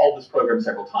say call this program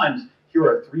several times, here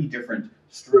are 3 different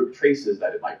stroke traces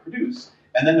that it might produce.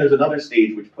 And then there's another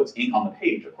stage which puts ink on the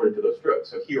page according to those strokes.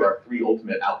 So here are 3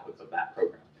 ultimate outputs of that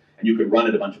program. And you could run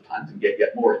it a bunch of times and get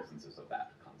more instances of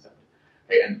that concept.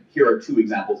 Okay, and here are 2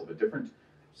 examples of a different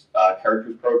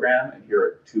characters program, and here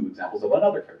are 2 examples of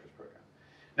another characters program.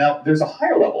 Now, there's a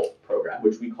higher level program,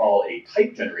 which we call a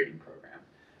type generating program.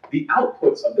 The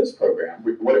outputs of this program,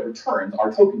 what it returns,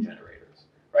 are token generators,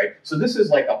 right? So this is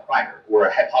like a prior or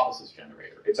a hypothesis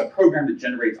generator. It's a program that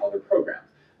generates other programs.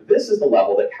 This is the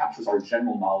level that captures our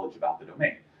general knowledge about the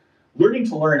domain. Learning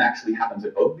to learn actually happens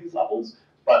at both of these levels,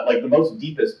 but like the most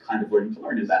deepest kind of learning to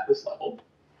learn is at this level,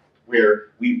 where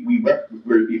we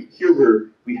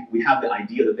have the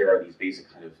idea that there are these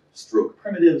basic kind of stroke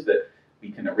primitives that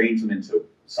we can arrange them into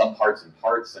subparts and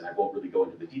parts, and I won't really go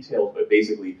into the details, but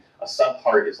basically a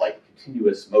subpart is like a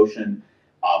continuous motion.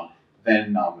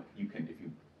 Then you can,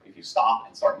 if you stop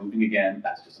and start moving again,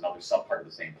 that's just another subpart of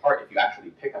the same part. If you actually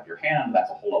pick up your hand,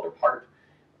 that's a whole other part,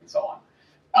 and so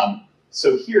on.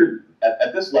 So here,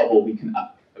 at this level, we can,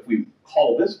 if we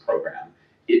call this program,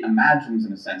 it imagines,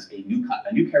 in a sense, a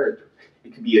new character.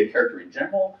 It can be a character in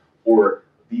general, or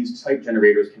these type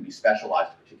generators can be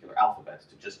specialized to particular alphabets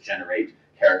to just generate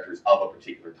characters of a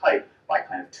particular type by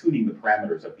kind of tuning the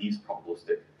parameters of these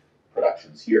probabilistic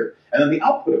productions here. And then the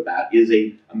output of that is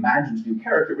a imagined new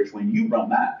character, which when you run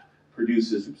that,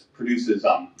 produces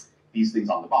these things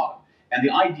on the bottom. And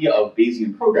the idea of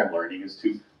Bayesian program learning is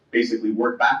to basically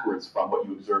work backwards from what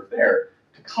you observe there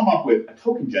to come up with a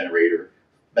token generator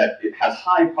that it has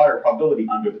high prior probability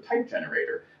under the type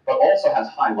generator, but also has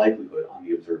high likelihood on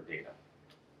the observed data.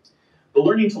 The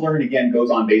learning to learn, again,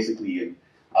 goes on basically in,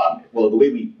 well, the way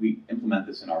we implement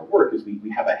this in our work is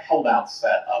we have a held out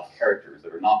set of characters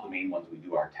that are not the main ones we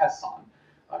do our tests on.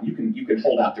 You can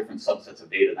hold out different subsets of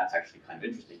data, and that's actually kind of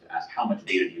interesting to ask how much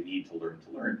data do you need to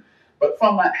learn. But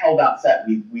from that held out set,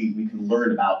 we can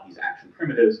learn about these action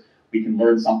primitives. We can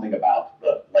learn something about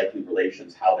the likely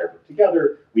relations, how they're put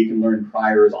together. We can learn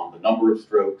priors on the number of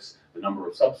strokes, the number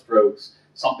of substrokes,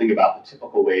 something about the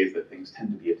typical ways that things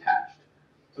tend to be attached.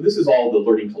 So this is all the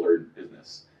learning to learn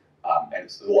business. And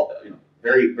it's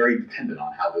very, very dependent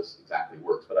on how this exactly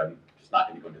works, but I'm just not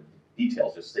going to go into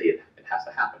details, just say it has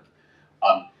to happen.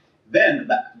 Then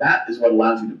that is what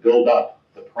allows you to build up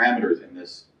the parameters in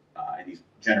these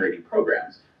generating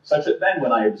programs, such that then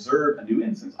when I observe a new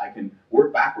instance, I can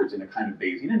work backwards in a kind of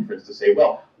Bayesian inference to say,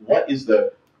 well, what is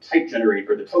the type generating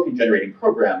or the token generating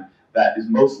program that is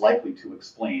most likely to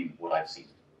explain what I've seen?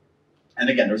 And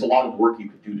again, there's a lot of work you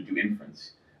could do to do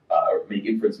inference, or make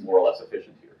inference more or less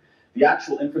efficient here. The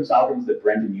actual inference algorithms that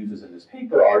Brendan uses in this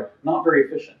paper are not very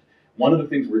efficient. One of the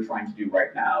things we're trying to do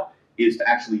right now is to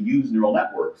actually use neural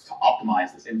networks to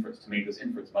optimize this inference, to make this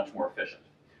inference much more efficient.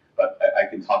 But I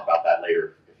can talk about that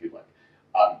later if you'd like.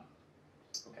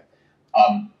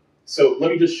 So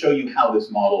let me just show you how this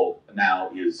model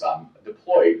now is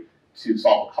deployed to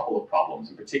solve a couple of problems,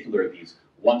 in particular these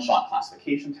one-shot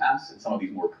classification tasks and some of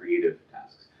these more creative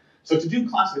tasks. So to do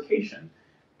classification,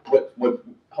 what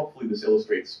hopefully this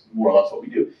illustrates more or less what we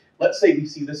do. Let's say we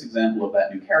see this example of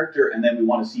that new character, and then we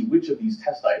want to see which of these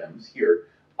test items here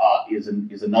is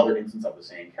another instance of the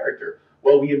same character.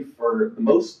 Well, we infer the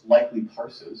most likely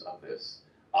parses of this,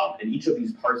 and each of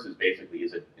these parses basically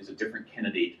is a different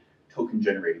candidate token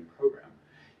generating program.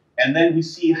 And then we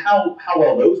see how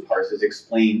well those parses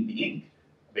explain the ink,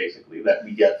 basically, that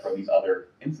we get from these other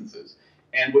instances.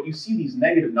 And what you see, these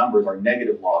negative numbers are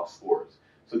negative log scores.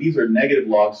 So these are negative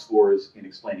log scores in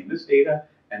explaining this data,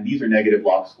 and these are negative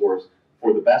log scores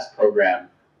for the best program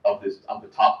of the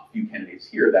top few candidates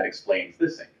here that explains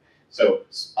this thing. So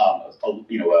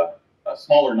a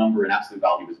smaller number in absolute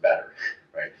value is better,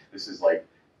 right? This is like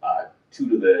 2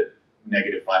 to the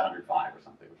negative 505 or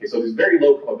something. Okay, so there's very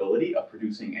low probability of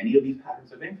producing any of these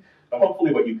patterns of ink, but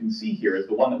hopefully what you can see here is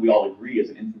the one that we all agree is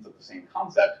an instance of the same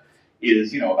concept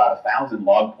is about 1,000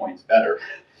 log points better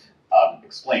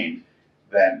explained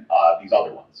than these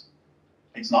other ones.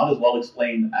 It's not as well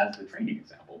explained as the training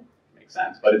example, makes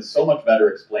sense, but it's so much better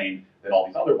explained than all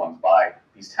these other ones by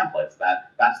these templates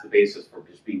that that's the basis for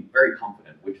just being very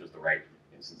confident which is the right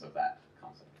instance of that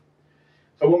concept.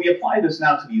 So when we apply this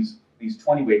now to these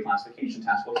 20-way classification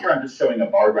tasks, well, here I'm just showing a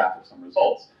bar graph of some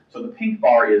results. So the pink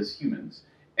bar is humans,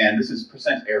 and this is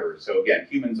percent error. So again,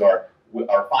 humans are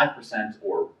 5%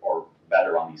 or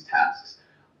better on these tasks.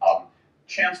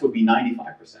 Chance would be 95%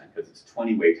 because it's a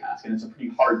 20-way task, and it's a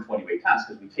pretty hard 20-way task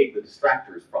because we take the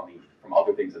distractors from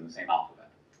other things in the same alphabet.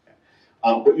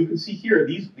 Okay. What you can see here,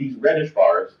 these reddish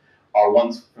bars are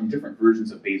ones from different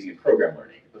versions of Bayesian program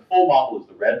learning. The full model is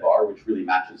the red bar, which really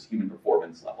matches human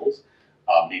performance levels,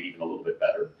 maybe even a little bit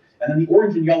better. And then the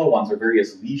orange and yellow ones are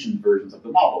various lesion versions of the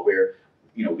model where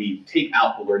we take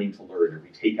out the learning to learn, or we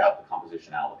take out the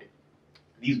compositionality.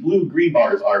 These blue-green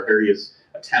bars are various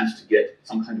attempts to get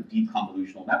some kind of deep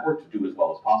convolutional network to do as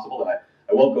well as possible, and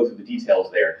I won't go through the details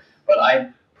there, but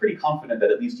I'm pretty confident that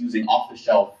at least using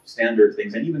off-the-shelf standard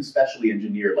things, and even specially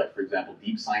engineered, like for example,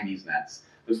 deep Siamese nets,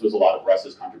 this was a lot of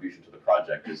Russ's contribution to the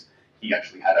project, is he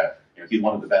actually had he's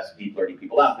one of the best deep learning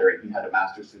people out there, and he had a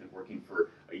master's student working for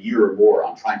a year or more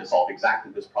on trying to solve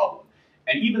exactly this problem.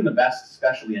 And even the best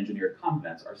specially engineered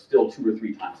convents are still 2 or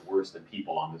 3 times worse than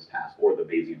people on this task, or the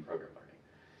Bayesian program learning.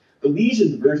 The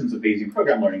lesion versions of Bayesian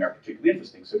program learning are particularly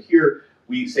interesting. So here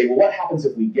we say, well, what happens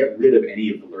if we get rid of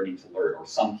any of the learning to learn, or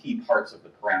some key parts of the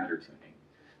parameter tuning?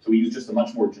 So we use just a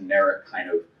much more generic kind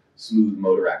of smooth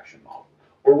motor action model.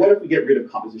 Or what if we get rid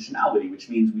of compositionality, which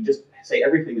means we just say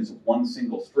everything is one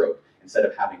single stroke instead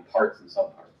of having parts and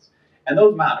subparts? And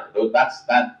those matter.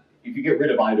 If you get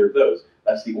rid of either of those,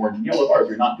 that's the orange and yellow bars,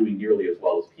 you're not doing nearly as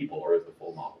well as people or as the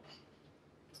full model.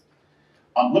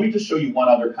 Let me just show you one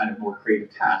other kind of more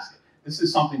creative task. This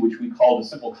is something which we call the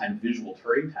simple kind of visual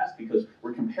Turing test, because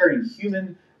we're comparing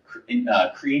human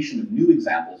creation of new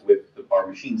examples with our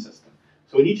machine system.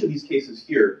 So in each of these cases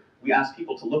here, we ask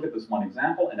people to look at this one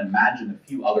example and imagine a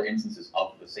few other instances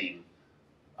of the same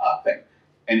thing.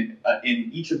 And in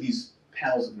each of these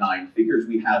panels of 9 figures,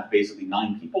 we have basically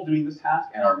 9 people doing this task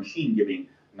and our machine giving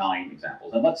 9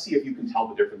 examples. And let's see if you can tell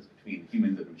the difference between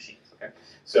humans and the machines. Okay?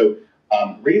 So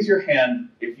raise your hand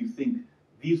if you think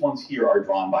these ones here are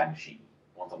drawn by machine,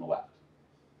 the ones on the left.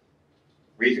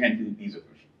 Raise your hand if you think these are the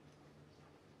machine.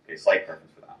 Okay, slight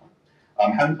preference for that one.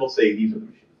 How many people say these are the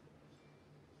machine?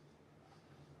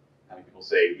 How many people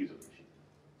say these are the machine?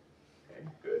 Okay,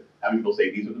 good. How many people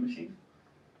say these are the machine?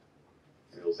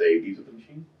 How many people say these are the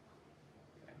machine?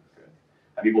 Okay, good.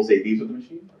 How many people say these are the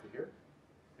machine over here?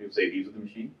 How many people say these are the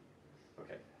machine?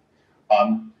 Okay.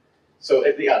 So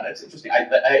yeah, that's interesting.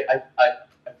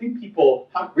 I think people,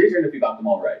 raise your hand if you got them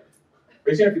all right.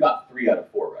 Raise your hand if you got 3 out of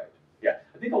 4 right. Yeah,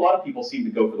 I think a lot of people seem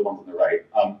to go for the ones on the right.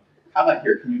 How about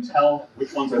here? Can you tell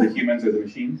which ones are the humans or the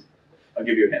machines? I'll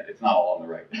give you a hint. It's not all on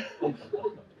the right.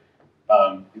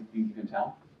 You can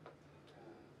tell?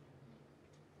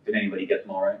 Did anybody get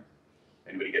them all right?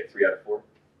 Anybody get 3 out of 4?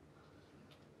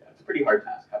 Yeah, it's a pretty hard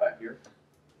task. How about here?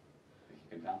 If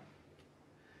you can tell.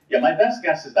 Yeah, my best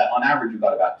guess is that on average you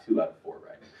got about 2 out of 4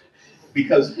 right.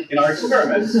 Because in our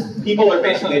experiments, people are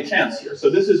basically a chance here. So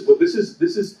this is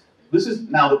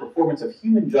now the performance of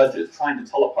human judges trying to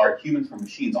tell apart humans from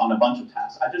machines on a bunch of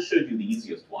tasks. I just showed you the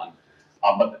easiest one,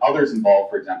 but others involve,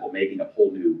 for example, making up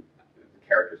whole new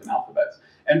characters and alphabets.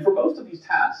 And for most of these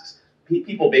tasks,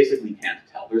 people basically can't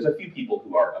tell. There's a few people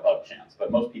who are above chance,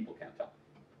 but most people can't tell.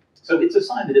 So it's a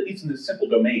sign that at least in this simple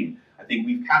domain, I think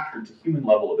we've captured to human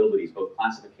level abilities, both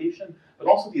classification, but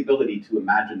also the ability to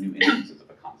imagine new instances of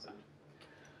a concept.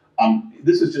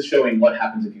 This is just showing what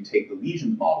happens if you take the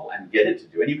lesion model and get it to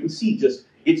do. And you can see just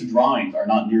its drawings are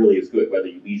not nearly as good, whether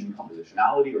you lesion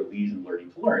compositionality or lesion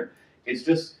learning to learn. It's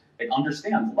just, it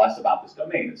understands less about this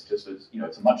domain. It's just,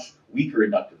 it's a much weaker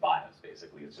inductive bias,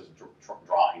 basically. It's just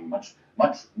drawing much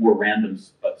more random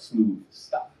but smooth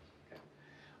stuff. Okay.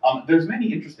 There's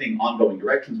many interesting ongoing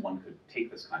directions one could take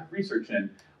this kind of research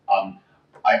in.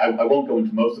 I won't go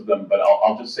into most of them, but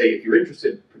I'll just say if you're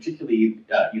interested, particularly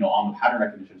on the pattern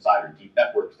recognition side or deep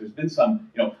networks, there's been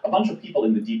some, a bunch of people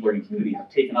in the deep learning community have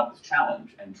taken up this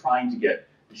challenge and trying to get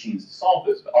machines to solve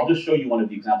this. But I'll just show you one of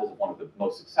the examples of one of the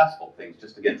most successful things,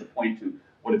 just again to point to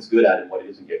what it's good at and what it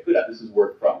isn't yet good at. This is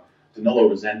work from Danilo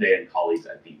Resende and colleagues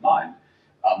at DeepMind.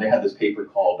 They had this paper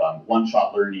called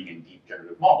One-Shot Learning in Deep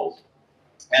Generative Models.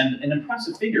 And an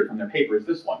impressive figure from their paper is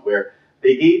this one, where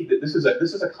they gave, this is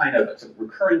a kind of, it's a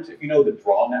recurrent, if you know the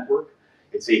draw network,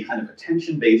 it's a kind of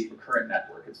attention-based recurrent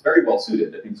network. It's very well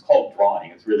suited. I think it's called drawing.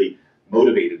 It's really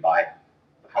motivated by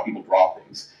how people draw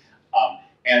things.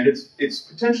 And it's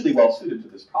potentially well suited to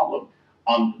this problem.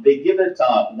 They give it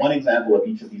one example of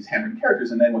each of these handwritten characters,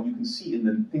 and then what you can see in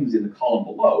the things in the column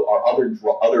below are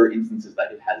other instances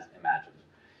that it has imagined.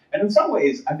 And in some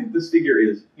ways, I think this figure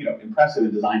is impressive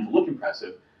and designed to look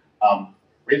impressive.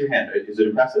 Raise your hand. Is it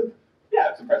impressive? Yeah,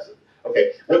 it's impressive.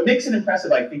 Okay, what makes it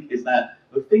impressive, I think, is that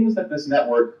the things that this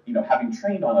network, having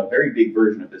trained on a very big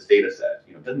version of this data set,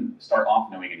 doesn't start off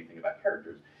knowing anything about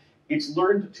characters. It's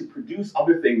learned to produce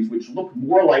other things which look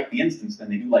more like the instance than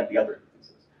they do like the other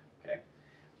instances. Okay,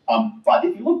 but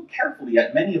if you look carefully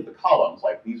at many of the columns,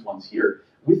 like these ones here,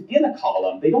 within a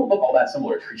column, they don't look all that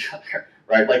similar to each other,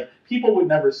 right? Like people would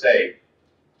never say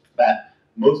that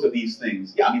most of these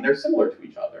things, yeah, I mean, they're similar to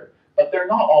each other, but they're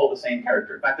not all the same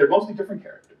character. In fact, they're mostly different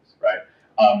characters, right?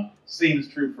 Same is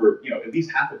true for at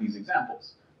least half of these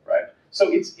examples, right? So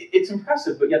it's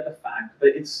impressive, but yet the fact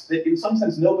that that in some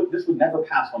sense this would never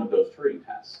pass one of those Turing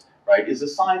tests, right, is a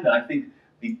sign that I think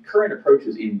the current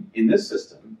approaches in this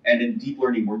system and in deep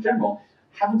learning more general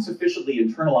haven't sufficiently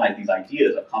internalized these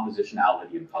ideas of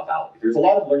compositionality and causality. There's a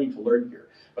lot of learning to learn here,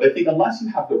 but I think unless you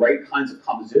have the right kinds of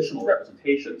compositional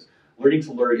representations, learning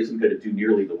to learn isn't going to do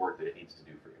nearly the work that it needs to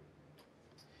do for you.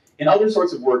 In other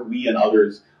sorts of work, we and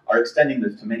others are extending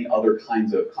this to many other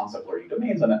kinds of concept learning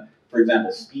domains. And for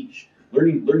example, speech,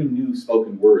 learning new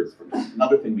spoken words, from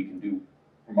another thing we can do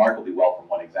remarkably well from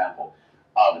one example,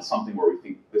 is something where we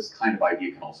think this kind of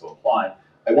idea can also apply.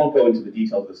 I won't go into the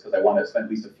details of this because I want to spend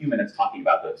at least a few minutes talking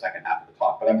about the second half of the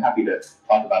talk, but I'm happy to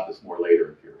talk about this more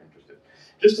later if you're interested.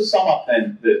 Just to sum up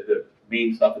then the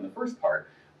main stuff in the first part,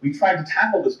 we tried to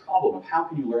tackle this problem of how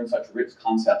can you learn such rich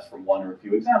concepts from one or a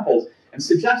few examples, and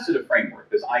suggested a framework,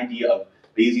 this idea of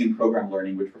Bayesian program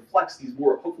learning, which reflects these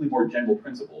hopefully more general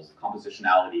principles of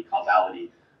compositionality,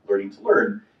 causality, learning to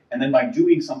learn, and then by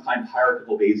doing some kind of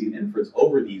hierarchical Bayesian inference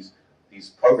over these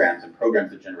programs and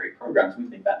programs that generate programs, we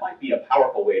think that might be a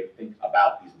powerful way to think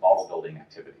about these model building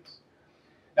activities.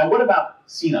 Now, what about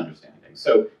scene understanding?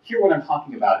 So here what I'm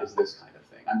talking about is this kind of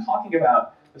thing. I'm talking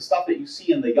about the stuff that you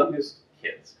see in the youngest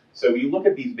kids. So you look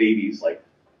at these babies, like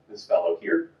this fellow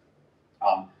here,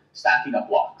 stacking up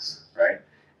blocks, right?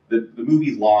 The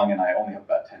movie's long, and I only have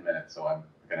about 10 minutes, so I'm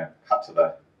going to cut to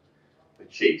the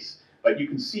chase. But you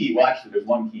can see, well, actually, there's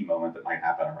one key moment that might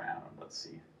happen around. Let's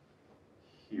see.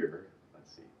 Here,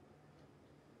 let's see.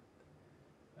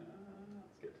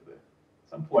 Let's get to at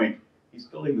some point, he's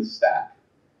building the stack,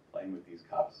 playing with these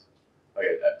cups.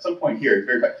 Okay, at some point here,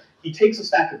 very quick, he takes a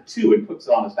stack of 2 and puts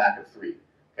it on a stack of 3.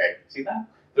 Okay, see that?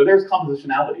 So there's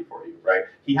compositionality for you, right?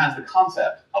 He has the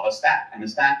concept of a stack, and a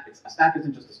stack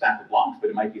isn't just a stack of blocks, but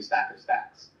it might be a stack of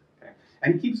stacks. Okay,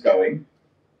 and he keeps going,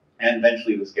 and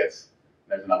eventually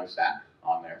there's another stack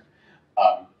on there.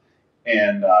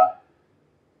 And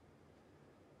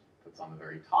that's on the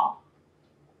very top.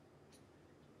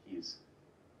 He's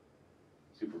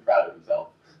super proud of himself.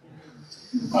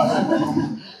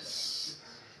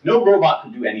 No robot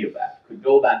could do any of that. Could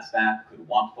build that stack, could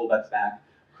want to build that stack,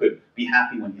 could be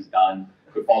happy when he's done,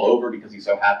 could fall over because he's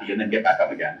so happy and then get back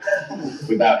up again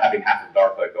without having half of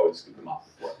DARPA go and scoop him off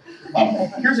the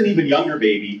floor. Here's an even younger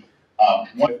baby.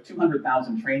 One of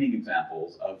 200,000 training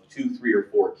examples of 2, 3, or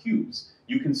 4 cubes.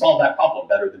 You can solve that problem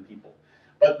better than people.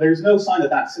 But there's no sign that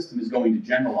that system is going to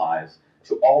generalize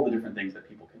to all the different things that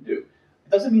people can do. It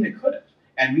doesn't mean it couldn't.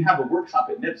 And we have a workshop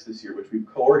at NIPS this year, which we've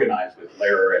co-organized with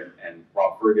Lehrer and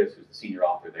Rob Fergus, who's the senior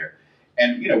author there.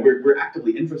 And we're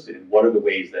actively interested in what are the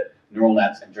ways that neural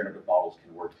nets and generative models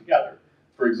can work together.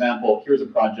 For example, here's a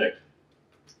project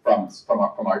from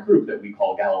our group that we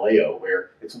call Galileo,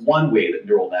 where it's one way that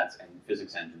neural nets and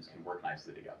physics engines can work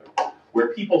nicely together.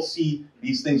 Where people see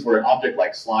these things where an object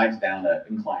like slides down an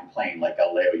inclined plane, like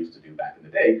Galileo used to do back in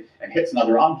the day, and hits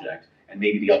another object, and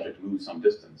maybe the object moves some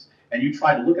distance. And you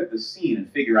try to look at the scene and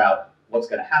figure out what's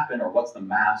going to happen, or what's the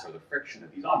mass or the friction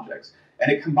of these objects. And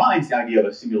it combines the idea of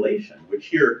a simulation, which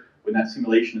here, when that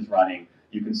simulation is running,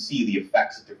 you can see the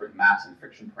effects of different mass and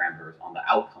friction parameters on the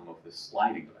outcome of this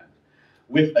sliding event.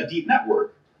 With a deep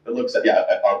network that looks at,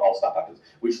 I'll stop after this,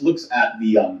 which looks at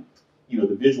the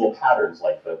the visual patterns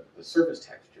like the surface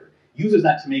texture, uses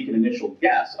that to make an initial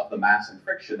guess of the mass and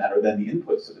friction that are then the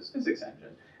inputs to this physics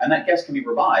engine. And that guess can be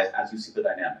revised as you see the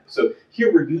dynamics. So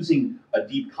here we're using a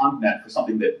deep convnet for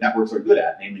something that networks are good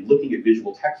at, namely looking at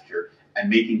visual texture and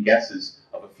making guesses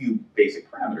of a few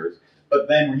basic parameters. But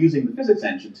then we're using the physics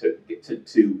engine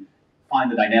to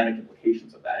find the dynamic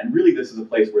implications of that. And really this is a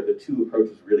place where the two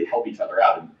approaches really help each other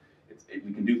out. And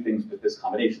we can do things with this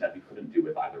combination that we couldn't do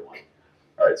with either one.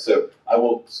 All right, so I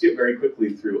will skip very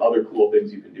quickly through other cool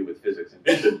things you can do with physics and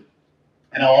vision.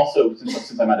 And I'll also,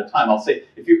 since I'm out of time, I'll say,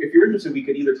 if you're interested, we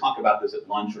could either talk about this at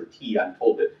lunch or tea. I'm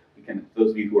told that we can,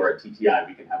 those of you who are at TTI,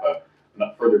 we can have a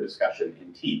further discussion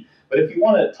in tea. But if you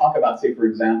want to talk about, say, for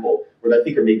example, what I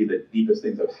think are maybe the deepest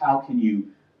things of how can you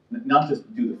not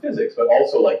just do the physics, but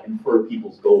also like infer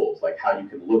people's goals, like how you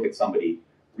can look at somebody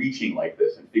reaching like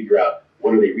this and figure out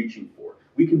what are they reaching for.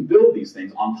 We can build these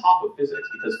things on top of physics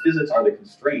because physics are the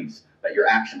constraints that your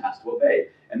action has to obey,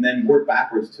 and then work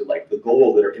backwards to like the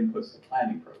goals that are inputs to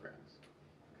planning programs.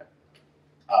 Okay.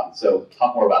 So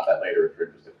talk more about that later if you're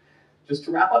interested. Just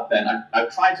to wrap up then,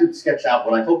 I've tried to sketch out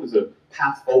what I hope is a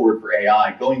path forward for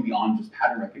AI going beyond just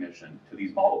pattern recognition to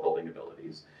these model building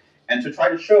abilities, and to try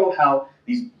to show how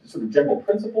these sort of general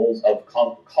principles of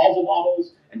causal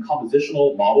models and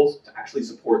compositional models to actually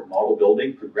support model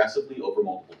building progressively over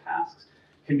multiple tasks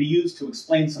can be used to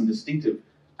explain some distinctive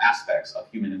aspects of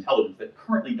human intelligence that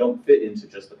currently don't fit into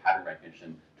just the pattern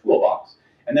recognition toolbox.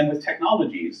 And then with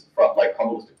technologies like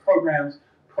probabilistic programs,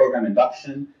 program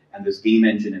induction, and this game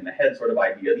engine in the head sort of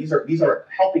idea, these are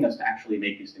helping us to actually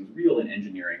make these things real in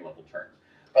engineering level terms.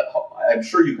 But I'm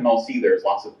sure you can all see there's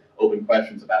lots of open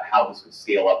questions about how this could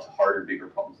scale up to harder, bigger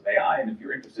problems of AI. And if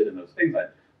you're interested in those things, I'd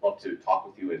love to talk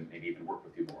with you and maybe even work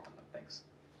with you more on them. Thanks.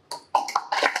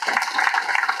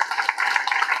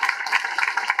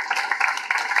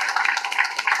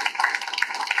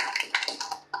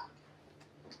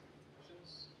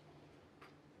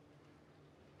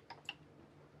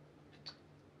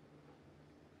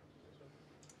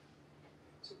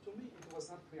 So to me, it was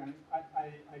not clear. I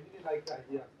really like the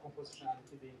idea of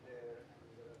compositionality being there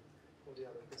and all the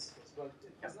other principles, but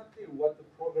it was not clear what the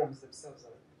programs themselves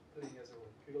are playing as a role.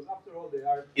 Because after all, they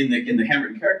are in the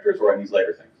handwritten characters or in these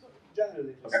later things.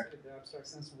 Generally, just okay. In the abstract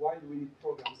sense, why do we need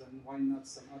programs and why not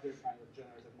some other kind of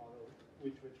generative model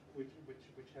which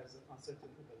has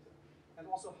uncertainty built in? And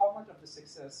also, how much of the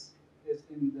success is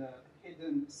in the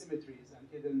hidden symmetries and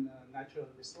hidden natural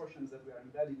distortions that we are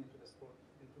embedding into these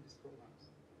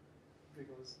programs?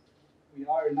 Because we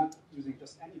are not using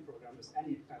just any program, just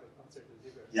any kind of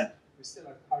uncertainty. Yeah. We still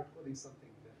are hard coding something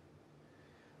there.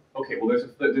 Okay, well,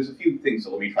 there's a few things,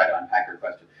 so let me try to unpack your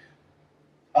question.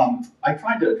 I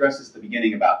tried to address this at the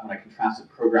beginning about when I contrasted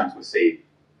programs with, say,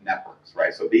 networks,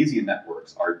 right? So Bayesian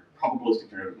networks are probabilistic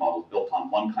generative models built on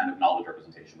one kind of knowledge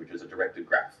representation, which is a directed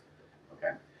graph,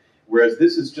 okay? Whereas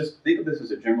this is just, think of this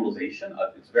as a generalization.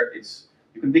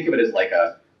 You can think of it as like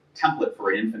a template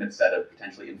for an infinite set of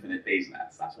potentially infinite Bayes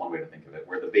nets. That's one way to think of it,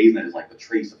 where the Bayes net is like the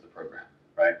trace of the program,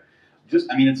 right?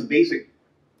 It's a basic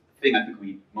thing I think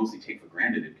we mostly take for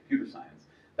granted in computer science,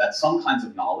 that some kinds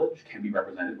of knowledge can be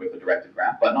represented with a directed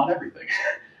graph, but not everything,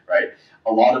 right?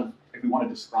 If we want to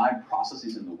describe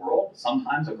processes in the world,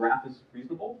 sometimes a graph is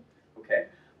reasonable, okay?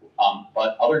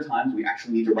 But other times we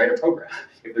actually need to write a program.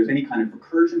 If there's any kind of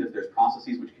recursion, if there's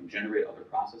processes which can generate other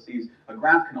processes, a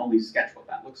graph can only sketch what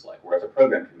that looks like, whereas a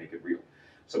program can make it real.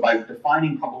 So by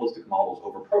defining probabilistic models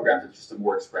over programs, it's just a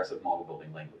more expressive model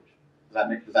building language.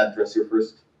 Does that address your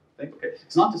first thing? Okay.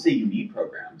 It's not to say you need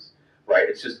programs, right?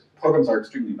 It's just programs are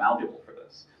extremely valuable for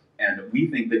this. And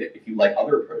we think that if you like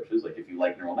other approaches, like if you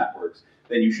like neural networks,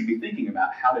 then you should be thinking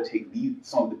about how to take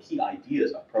some of the key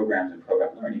ideas of programs and program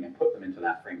learning and put them into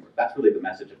that framework. That's really the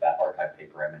message of that archive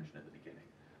paper I mentioned at the beginning.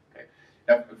 Okay.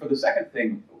 Now, for the second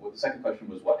thing, the second question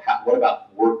was what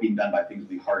about work being done by things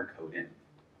we hard code in?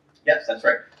 Yes, that's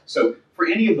right. So for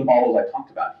any of the models I talked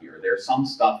about here, there's some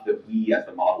stuff that we as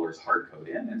the modelers hard code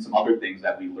in and some other things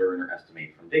that we learn or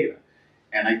estimate from data.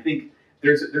 And I think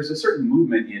there's a certain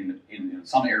movement in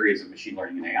some areas of machine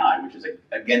learning and AI, which is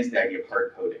against the idea of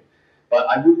hard coding. But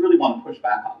I would really want to push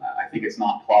back on that. I think it's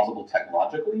not plausible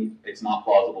technologically. It's not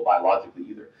plausible biologically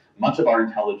either. Much of our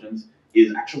intelligence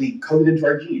is actually coded into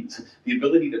our genes. The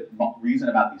ability to reason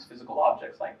about these physical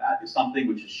objects like that is something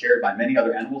which is shared by many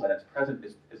other animals, and it's present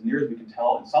as near as we can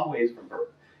tell in some ways from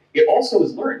birth. It also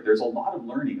is learned. There's a lot of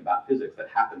learning about physics that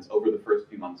happens over the first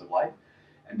few months of life,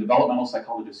 and developmental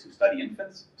psychologists who study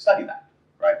infants study that,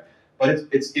 right? But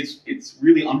it's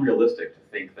really unrealistic to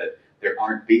think that there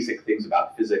aren't basic things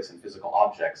about physics and physical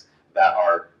objects that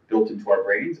are built into our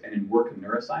brains, and in work in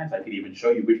neuroscience, I could even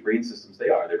show you which brain systems they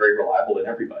are. They're very reliable in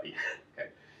everybody. Okay,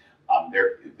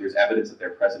 there's evidence that they're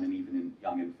present even in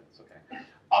young infants. Okay,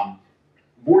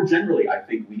 more generally, I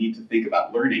think we need to think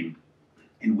about learning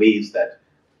in ways that,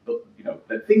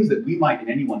 that things that we might in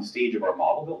any one stage of our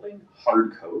model building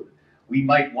hard code. We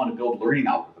might want to build learning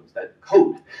algorithms that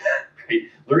code. Right?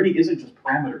 Learning isn't just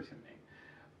parameter tuning.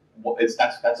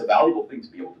 That's a valuable thing to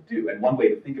be able to do. And one way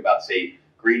to think about, say,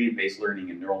 gradient-based learning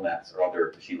in neural nets or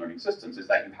other machine learning systems is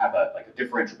that you have a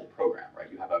differentiable program, right?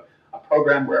 You have a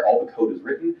program where all the code is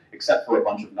written except for a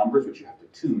bunch of numbers which you have to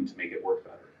tune to make it work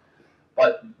better.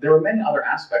 But there are many other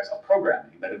aspects of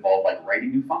programming that involve like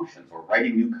writing new functions or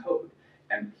writing new code.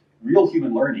 And real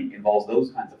human learning involves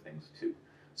those kinds of things too.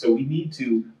 So we need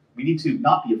to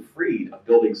not be afraid of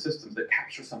building systems that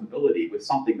capture some ability with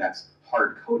something that's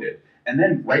hard-coded, and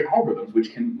then write algorithms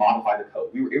which can modify the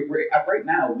code. Right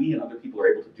now, we and other people are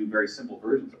able to do very simple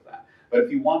versions of that. But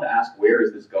if you want to ask where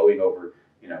is this going over,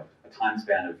 a time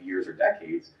span of years or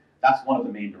decades, that's one of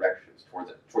the main directions towards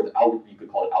you could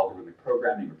call it algorithmic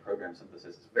programming or program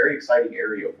synthesis. It's a very exciting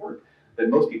area of work that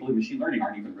most people in machine learning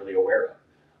aren't even really aware of.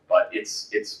 But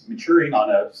it's maturing on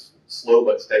a slow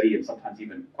but steady and sometimes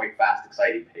even quite fast,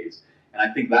 exciting pace. And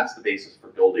I think that's the basis for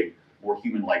building more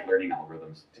human-like learning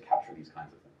algorithms to capture these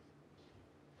kinds of things.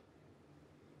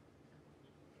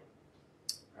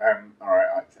 All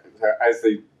right. So as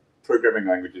the programming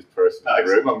languages person in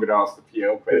the room, I'm going to ask the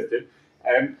PL question.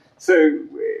 Do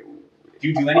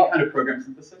you do any kind of program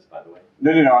synthesis, by the way?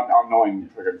 No. I'm not in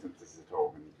program synthesis at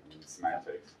all. I'm in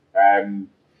semantics.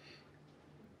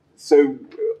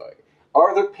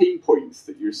 Are there pain points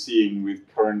that you're seeing with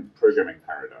current programming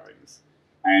paradigms?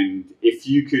 And if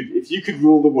you could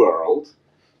rule the world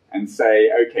and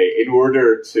say, okay, in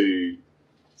order to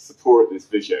support this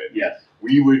vision, yes,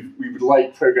 we would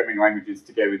like programming languages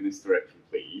to go in this direction,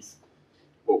 please.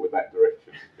 What would that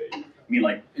direction be? You mean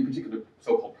like in particular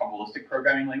so-called probabilistic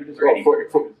programming languages, or well, any for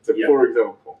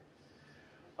example?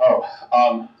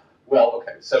 Well,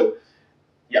 okay. So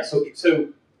there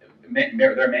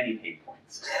are many pain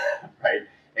points, right?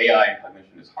 AI and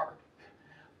cognition is hard.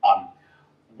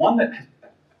 One that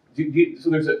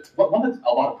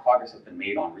a lot of progress has been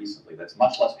made on recently that's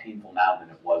much less painful now than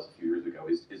it was a few years ago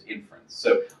is inference.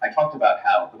 So I talked about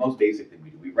how the most basic thing we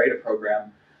do, we write a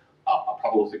program, a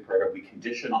probabilistic program, we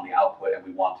condition on the output, and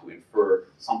we want to infer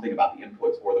something about the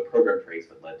inputs or the program trace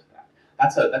that led to that.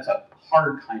 That's a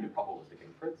hard kind of probabilistic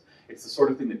inference. It's the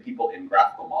sort of thing that people in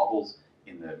graphical models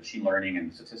in the machine learning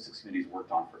and statistics communities have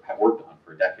worked on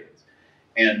for decades.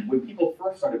 And when people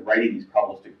first started writing these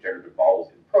probabilistic generative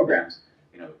models in programs,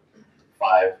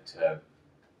 5 to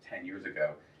 10 years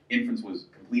ago, inference was a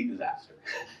complete disaster.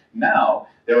 Now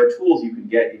there are tools you can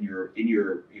get in your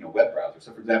web browser.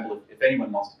 So, for example, if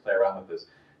anyone wants to play around with this,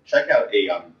 check out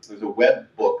there's a web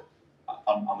book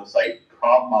on the site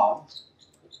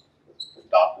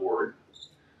probmods.org.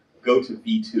 Go to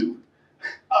V2.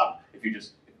 If you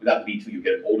just without V2, you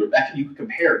get an older. Actually, you can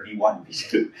compare V1 and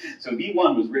V2. So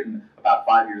V1 was written about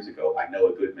 5 years ago by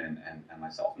Noah Goodman and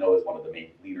myself. Noah is one of the main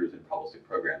leaders in probabilistic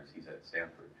programs. He's at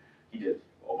Stanford. He did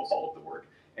almost all of the work.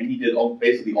 And he did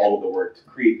basically all of the work to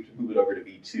move it over to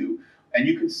V2. And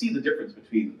you can see the difference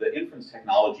between the inference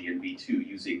technology in V2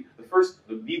 using the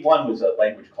V1 was a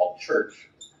language called Church.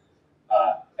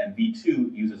 and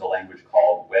V2 uses a language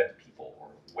called WebPeople, or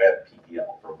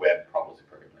WebPPL, for Web Probabilistic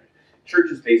Programming Language. Church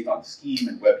is based on Scheme,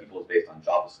 and WebPeople is based on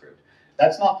JavaScript.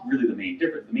 That's not really the main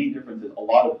difference. The main difference is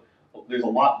there's a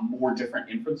lot more different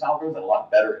inference algorithms and a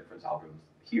lot better inference algorithms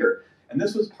here. And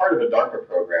this was part of a DARPA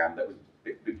program that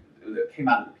came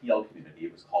out of the PL community.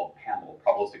 It was called PAML,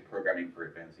 Probabilistic Programming for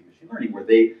Advancing Machine Learning, where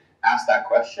they asked that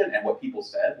question, and what people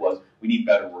said was, we need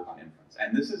better work on inference.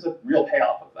 And this is a real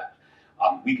payoff of that.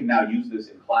 We can now use this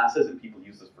in classes, and people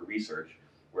use this for research,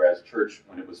 whereas Church,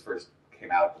 when it was first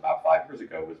came out about 5 years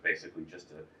ago, was basically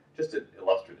just an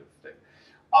illustrative thing.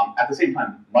 At the same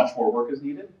time, much more work is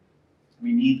needed.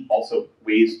 We need also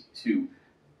ways to,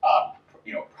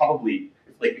 probably,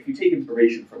 if you take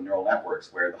inspiration from neural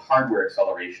networks, where the hardware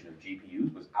acceleration of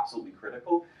GPUs was absolutely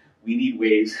critical, we need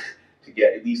ways to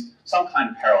get at least some kind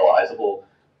of parallelizable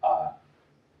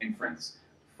inference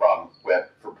for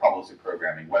probabilistic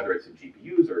programming, whether it's in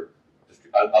GPUs or just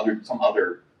some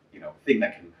other thing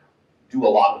that can do a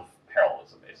lot of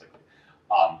parallelism, basically.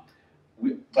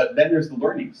 But then there's the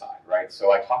learning side, right?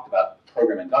 So I talked about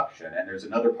program induction, and there's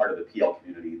another part of the PL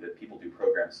community that people do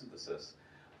program synthesis.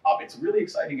 It's a really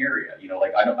exciting area.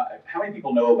 How many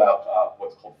people know about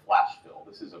what's called flash fill?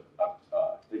 This is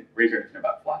raise your hand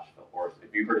about flash fill. Or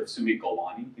if you've heard of Sumit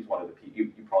Golwani, he's one of the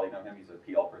you probably know him. He's a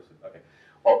PL person. Okay.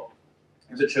 Well,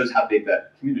 because it shows how big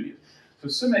that community is. So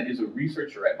Sumit is a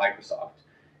researcher at Microsoft,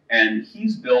 and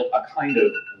he's built a kind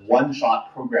of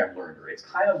one-shot program learner. It's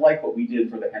kind of like what we did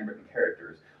for the handwritten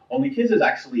characters, only his is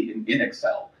actually in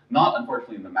Excel, not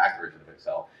unfortunately in the Mac version of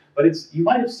Excel. But you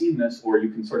might have seen this, or you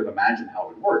can sort of imagine how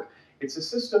it would work. It's a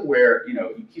system where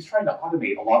he's trying to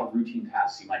automate a lot of routine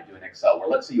tasks you might do in Excel, where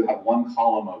let's say you have one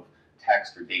column of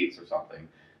text or dates or something,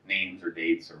 names or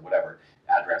dates or whatever,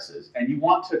 addresses, and you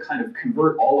want to kind of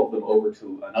convert all of them over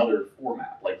to another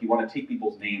format. Like you want to take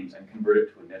people's names and convert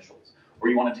it to initials, or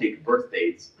you want to take birth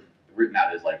dates written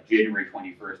out as like January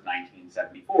 21st,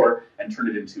 1974, and turn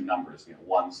it into numbers,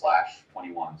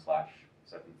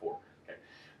 1/21/74. Okay,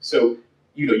 so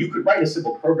you could write a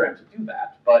simple program to do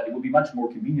that, but it would be much more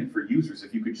convenient for users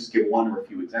if you could just give one or a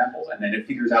few examples, and then it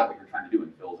figures out what you're trying to do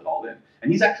and fills it all in.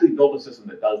 And he's actually built a system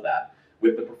that does that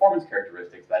with the performance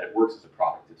characteristics that it works as a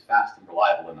product. It's fast and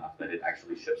reliable enough that it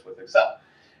actually ships with Excel.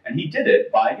 And he did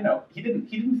it by, he didn't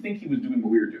think he was doing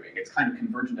what we were doing. It's kind of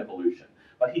convergent evolution.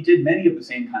 But he did many of the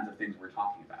same kinds of things we're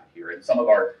talking about here. And some of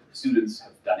our students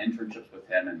have done internships with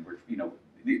him, and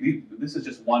this is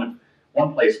just one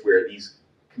place where these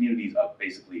communities of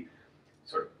basically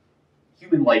sort of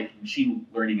human-like machine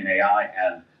learning and AI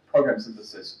and program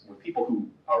synthesis with people who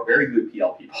are very good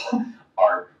PL people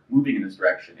are moving in this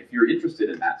direction. If you're interested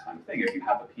in that kind of thing, if you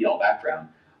have a PL background,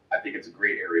 I think it's a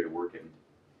great area to work in.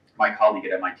 My colleague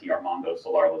at MIT, Armando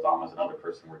Solar-Lazama, is another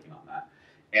person working on that.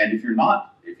 And if you're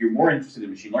more interested in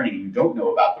machine learning and you don't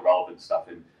know about the relevant stuff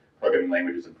in programming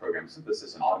languages and program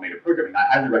synthesis and automated programming, I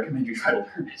highly recommend you try to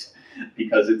learn it,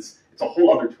 because it's a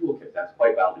whole other toolkit that's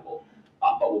quite valuable,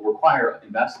 but will require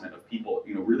investment of people,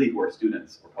 really who are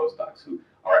students or postdocs who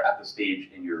are at the stage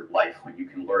in your life when you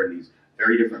can learn these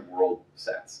very different world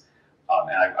sets.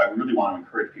 And I really want to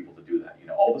encourage people to do that.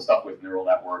 All the stuff with neural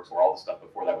networks, or all the stuff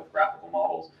before that with graphical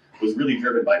models, was really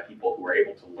driven by people who were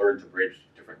able to learn to bridge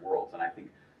different worlds. And I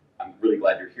think I'm really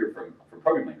glad you're here from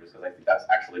programming languages, because I think that's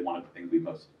actually one of the things we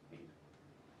most need.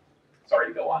 Sorry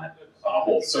to go on a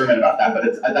whole sermon about that, but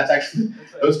that's actually,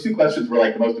 those two questions were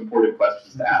like the most important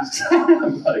questions to ask.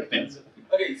 Okay,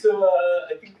 so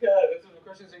I think that's all the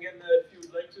questions. Again, if you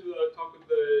would like to talk with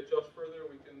Josh